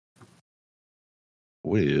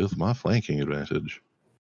with my flanking advantage.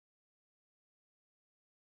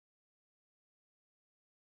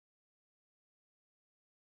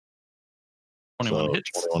 So hits.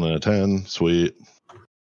 21 and a 10, sweet.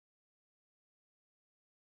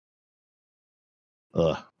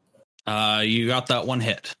 You got that one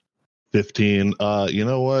hit. 15. You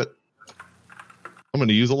know what? I'm going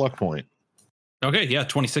to use a luck point. Okay, yeah,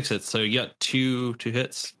 26 hits. So you got two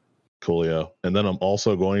hits. Coolio. And then I'm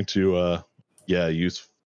also going to use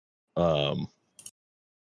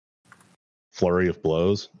flurry of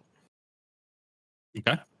blows.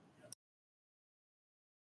 Okay.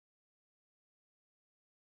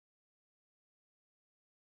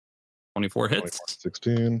 $24 hits.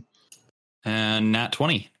 16. And nat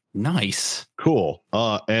 20. Nice. Cool.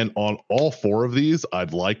 And on all 4 of these,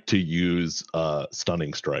 I'd like to use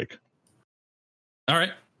stunning strike. All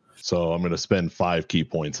right. So I'm going to spend 5 key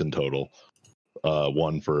points in total.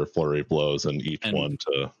 1 for flurry of blows, and one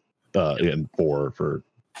to and 4 for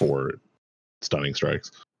 4 stunning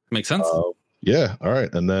strikes. Makes sense. Yeah. All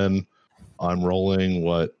right. And then I'm rolling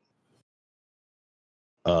what?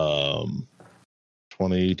 20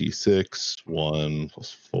 20d6, 1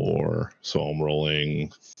 plus 4. So I'm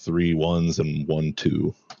rolling 3 1s and 1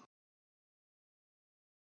 2.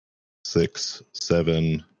 6,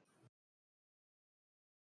 7.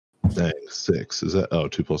 Dang, 6. Is that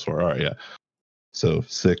 2 plus 4? All right, yeah. So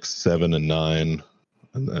 6, 7, and 9.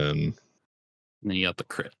 And then you got the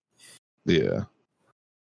crit. yeah.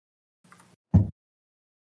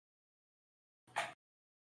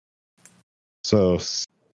 So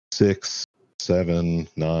 6, 7,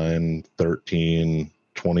 9, 13,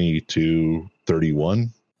 22,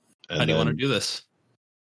 31. And How do you want to then do this?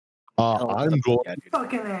 I'm going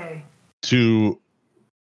Fucking A. to.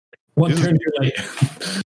 One This turn too late.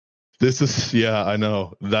 This is I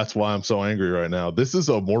know. That's why I'm so angry right now. This is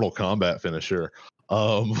a Mortal Kombat finisher.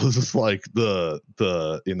 This is like the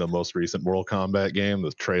in the most recent Mortal Kombat game,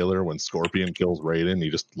 the trailer when Scorpion kills Raiden, he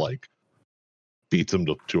just like beats him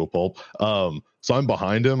to a pulp. So I'm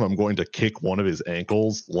behind him. I'm going to kick one of his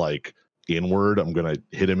ankles like inward. I'm going to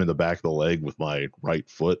hit him in the back of the leg with my right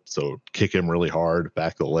foot. So kick him really hard,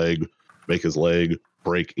 back of the leg, make his leg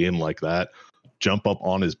break in like that, jump up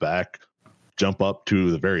on his back, jump up to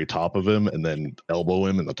the very top of him, and then elbow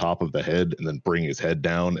him in the top of the head, and then bring his head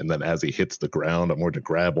down. And then as he hits the ground, I'm going to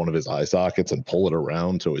grab one of his eye sockets and pull it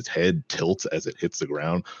around so his head tilts as it hits the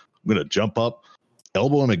ground. I'm going to jump up,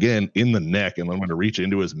 elbow him again in the neck, and I'm going to reach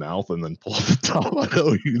into his mouth and then pull the top. I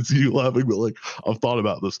know you can see you laughing, but like I've thought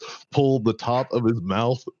about this. Pull the top of his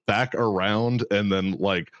mouth back around and then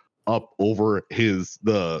like up over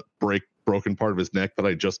the broken part of his neck that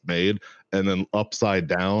I just made, and then upside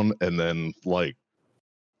down, and then like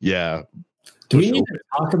Do we need to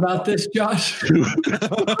talk about this, Josh? John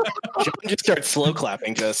just starts slow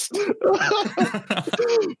clapping. Just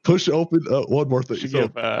push open. One more thing.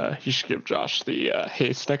 You should give Josh the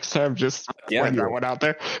haste next time. Just point that one out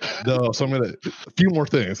there. No, so I'm gonna a few more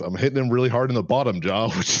things. I'm hitting him really hard in the bottom jaw,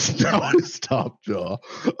 which is now his top jaw.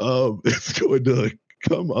 It's going to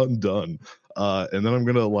come undone, and then I'm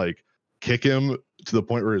gonna like kick him to the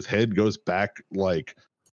point where his head goes back, like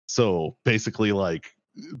so. Basically, like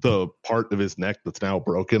the part of his neck that's now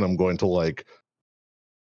broken, I'm going to like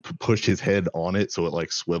push his head on it so it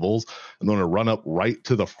like swivels. I'm going to run up right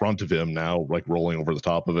to the front of him now, like rolling over the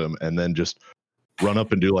top of him, and then just run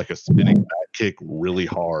up and do like a spinning back kick really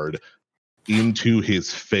hard into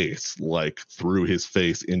his face, like through his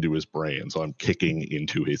face into his brain. So I'm kicking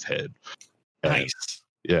into his head. Nice.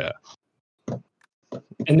 Yeah.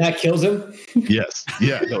 And that kills him? Yes.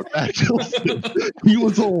 Yeah. No, that kills him. He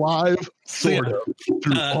was alive, sort of.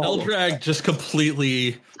 Eldrag just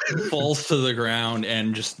completely falls to the ground,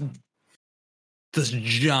 and just this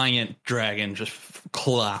giant dragon just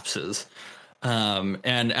collapses.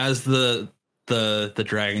 And as the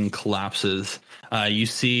dragon collapses, you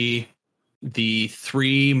see the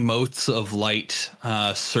 3 motes of light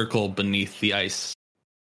circle beneath the ice,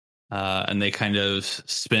 and they kind of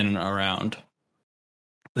spin around.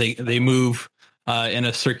 They move in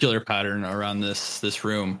a circular pattern around this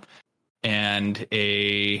room, and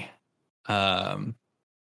a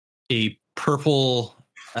purple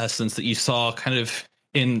essence that you saw kind of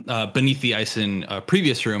in beneath the ice in a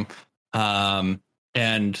previous room, and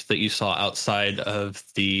that you saw outside of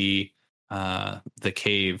the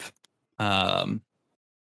cave,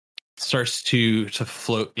 starts to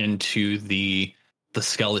float into the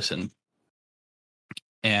skeleton,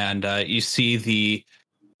 and you see the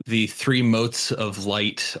 3 motes of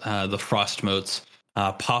light, the frost motes,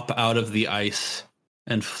 pop out of the ice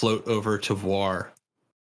and float over to Voir,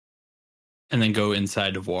 and then go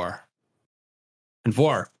inside of Voir. And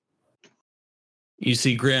Voir, you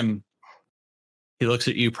see Grim. He looks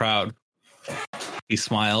at you proud. He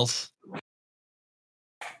smiles, and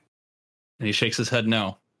he shakes his head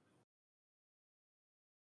no.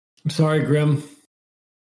 I'm sorry, Grim.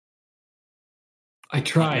 I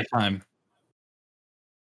tried. Time.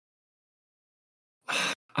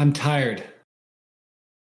 I'm tired.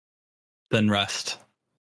 Then rest.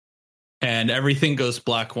 And everything goes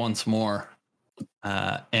black once more.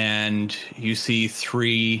 And you see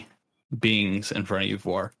 3 beings in front of you,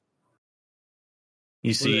 Vor.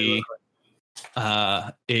 You see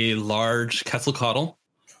a large Quetzalcoatl,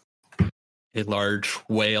 a large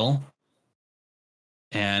whale,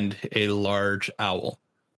 and a large owl.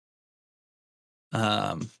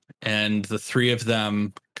 And the 3 of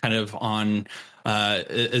them kind of on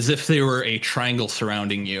as if they were a triangle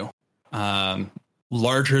surrounding you,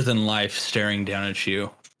 larger than life, staring down at you.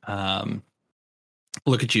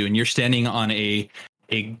 Look at you, and you're standing on a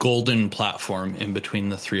golden platform in between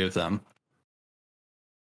the 3 of them.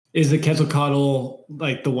 Is the Quetzalcoatl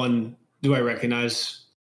like the one? Do I recognize?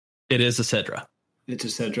 It is a Cedra. It's a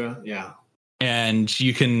Cedra, yeah. And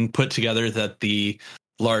you can put together that the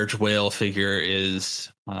large whale figure is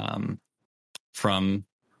from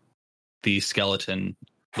the skeleton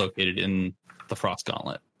located in the Frost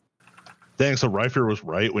Gauntlet. Dang, so Ryfer was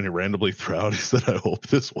right when he randomly threw out. He said, I hope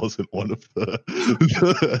this wasn't one of the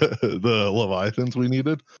the Leviathans we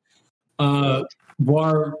needed.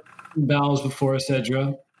 Var bows before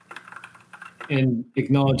Cedra and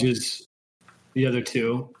acknowledges the other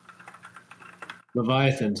two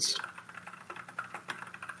Leviathans.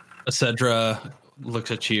 Cedra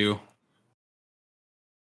looks at you.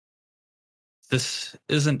 This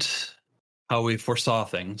isn't how we foresaw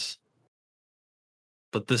things,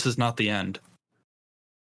 but this is not the end.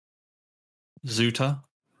 Zuta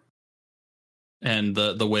and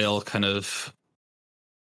the whale kind of,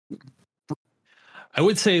 I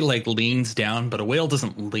would say, like, leans down, but a whale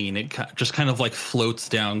doesn't lean. It just kind of like floats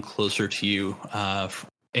down closer to you,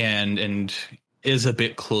 and is a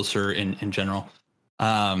bit closer in general.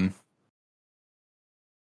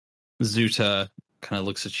 Zuta kind of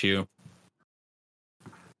looks at you.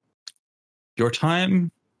 Your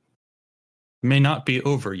time may not be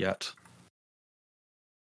over yet.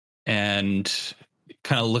 And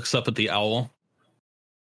kind of looks up at the owl.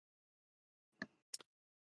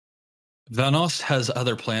 Vanos has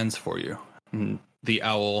other plans for you. And the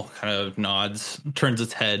owl kind of nods, turns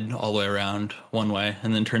its head all the way around one way,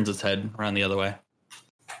 and then turns its head around the other way.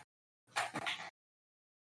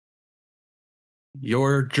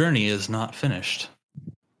 Your journey is not finished.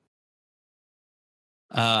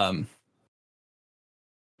 Back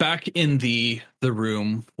in the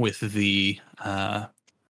room with the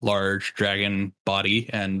large dragon body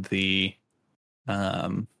and the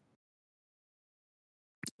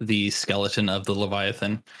skeleton of the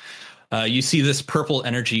Leviathan, you see this purple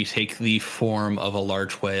energy take the form of a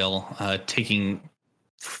large whale, taking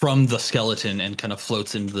from the skeleton and kind of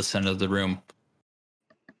floats into the center of the room.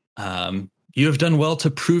 You have done well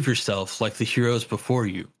to prove yourself like the heroes before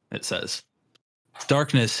you, it says.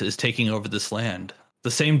 Darkness is taking over this land.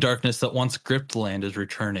 The same darkness that once gripped the land is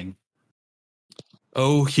returning.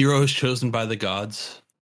 O heroes chosen by the gods,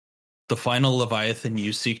 the final Leviathan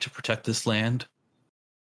you seek to protect this land,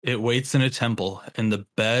 it waits in a temple in the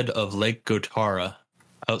bed of Lake Gotara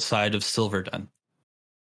outside of Silverden.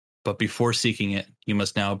 But before seeking it, you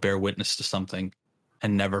must now bear witness to something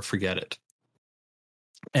and never forget it.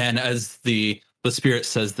 And as the spirit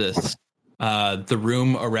says this, the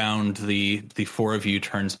room around the four of you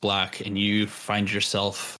turns black, and you find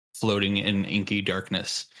yourself floating in inky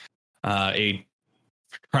darkness. A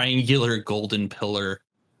triangular golden pillar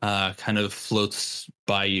kind of floats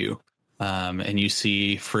by you, and you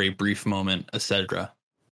see for a brief moment a Cedra.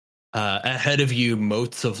 Ahead of you,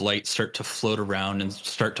 motes of light start to float around and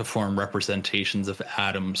start to form representations of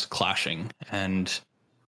atoms clashing, and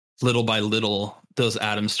little by little, those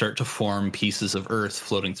atoms start to form pieces of earth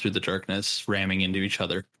floating through the darkness, ramming into each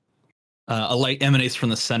other. A light emanates from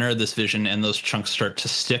the center of this vision, and those chunks start to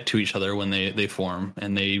stick to each other when they form,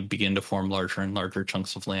 and they begin to form larger and larger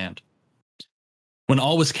chunks of land. When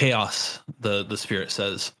all was chaos, the spirit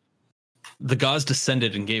says, the gods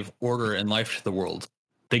descended and gave order and life to the world.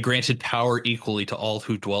 They granted power equally to all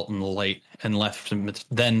who dwelt in the light, and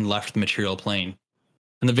then left the material plane.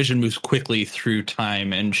 And the vision moves quickly through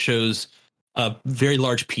time and shows a very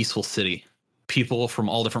large, peaceful city. People from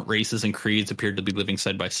all different races and creeds appeared to be living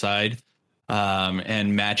side by side,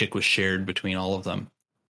 and magic was shared between all of them.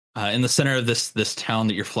 In the center of this town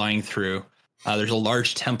that you're flying through, there's a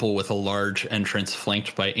large temple with a large entrance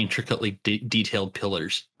flanked by intricately detailed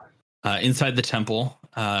pillars. Inside the temple,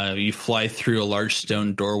 you fly through a large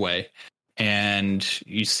stone doorway, and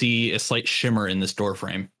you see a slight shimmer in this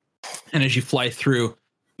doorframe. And as you fly through,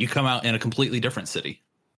 you come out in a completely different city.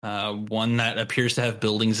 One that appears to have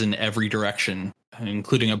buildings in every direction,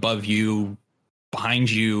 including above you, behind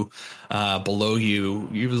you, below you.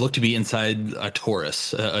 You look to be inside a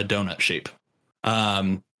torus, a donut shape.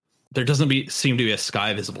 There doesn't seem to be a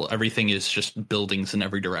sky visible. Everything is just buildings in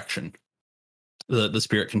every direction. The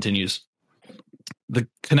spirit continues. The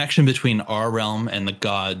connection between our realm and the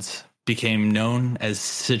gods became known as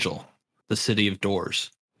Sigil, the city of doors.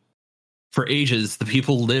 For ages, the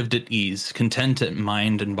people lived at ease, content in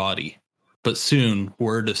mind and body. But soon,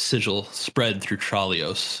 word of Sigil spread through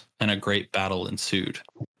Tralios, and a great battle ensued.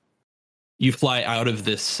 You fly out of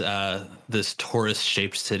this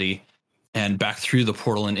torus-shaped city and back through the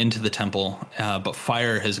portal and into the temple, but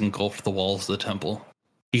fire has engulfed the walls of the temple.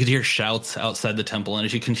 You could hear shouts outside the temple, and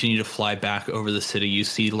as you continue to fly back over the city, you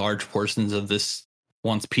see large portions of this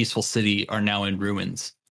once peaceful city are now in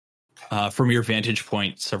ruins. From your vantage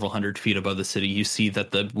point, several hundred feet above the city, you see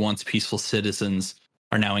that the once peaceful citizens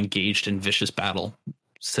are now engaged in vicious battle.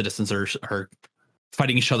 Citizens are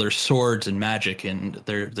fighting each other's swords and magic, and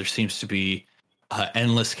there seems to be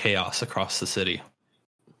endless chaos across the city.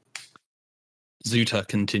 Zuta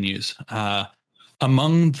continues.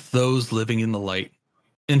 Among those living in the light,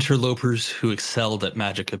 interlopers who excelled at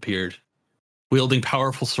magic appeared. Wielding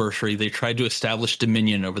powerful sorcery, they tried to establish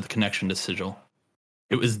dominion over the connection to Sigil.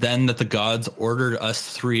 It was then that the gods ordered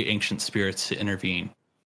us 3 ancient spirits to intervene.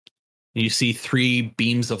 And you see 3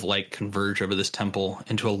 beams of light converge over this temple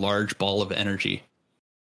into a large ball of energy.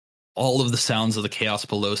 All of the sounds of the chaos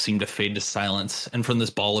below seem to fade to silence, and from this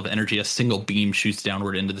ball of energy, a single beam shoots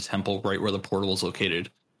downward into the temple right where the portal is located.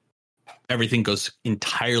 Everything goes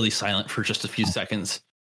entirely silent for just a few seconds,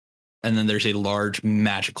 and then there's a large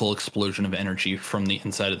magical explosion of energy from the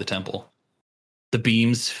inside of the temple. The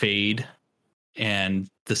beams fade, and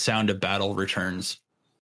the sound of battle returns.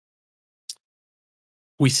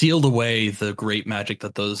 We sealed away the great magic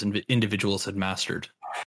that those individuals had mastered.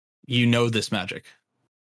 You know this magic.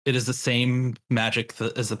 It is the same magic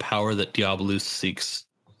as the power that Diabolus seeks.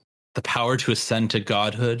 The power to ascend to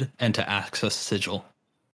godhood and to access Sigil,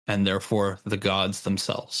 and therefore the gods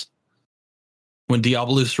themselves. When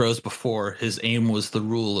Diabolus rose before, his aim was the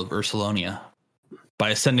rule of Ursulonia. By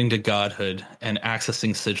ascending to godhood and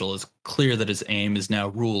accessing Sigil, it's clear that his aim is now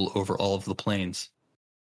rule over all of the planes.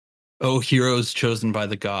 O heroes chosen by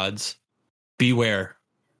the gods, beware.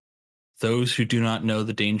 Those who do not know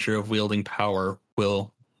the danger of wielding power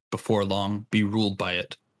will, before long, be ruled by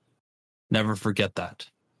it. Never forget that.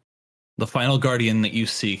 The final guardian that you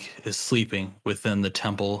seek is sleeping within the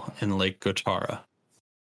temple in Lake Gotara.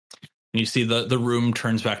 And you see the room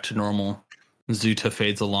turns back to normal. Zuta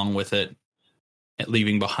fades along with it,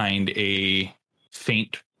 leaving behind a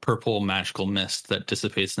faint purple magical mist that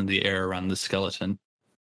dissipates into the air around the skeleton.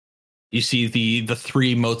 You see the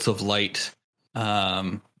 3 motes of light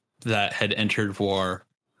that had entered War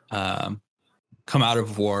come out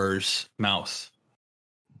of War's mouth,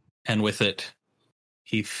 and with it,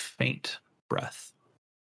 a faint breath.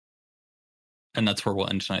 And that's where we'll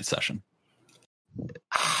end tonight's session.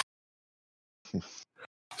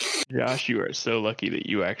 Josh, you are so lucky that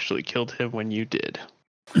you actually killed him when you did.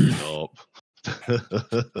 Nope.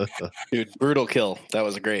 Dude, brutal kill. That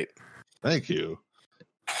was great. Thank you.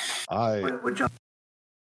 Would John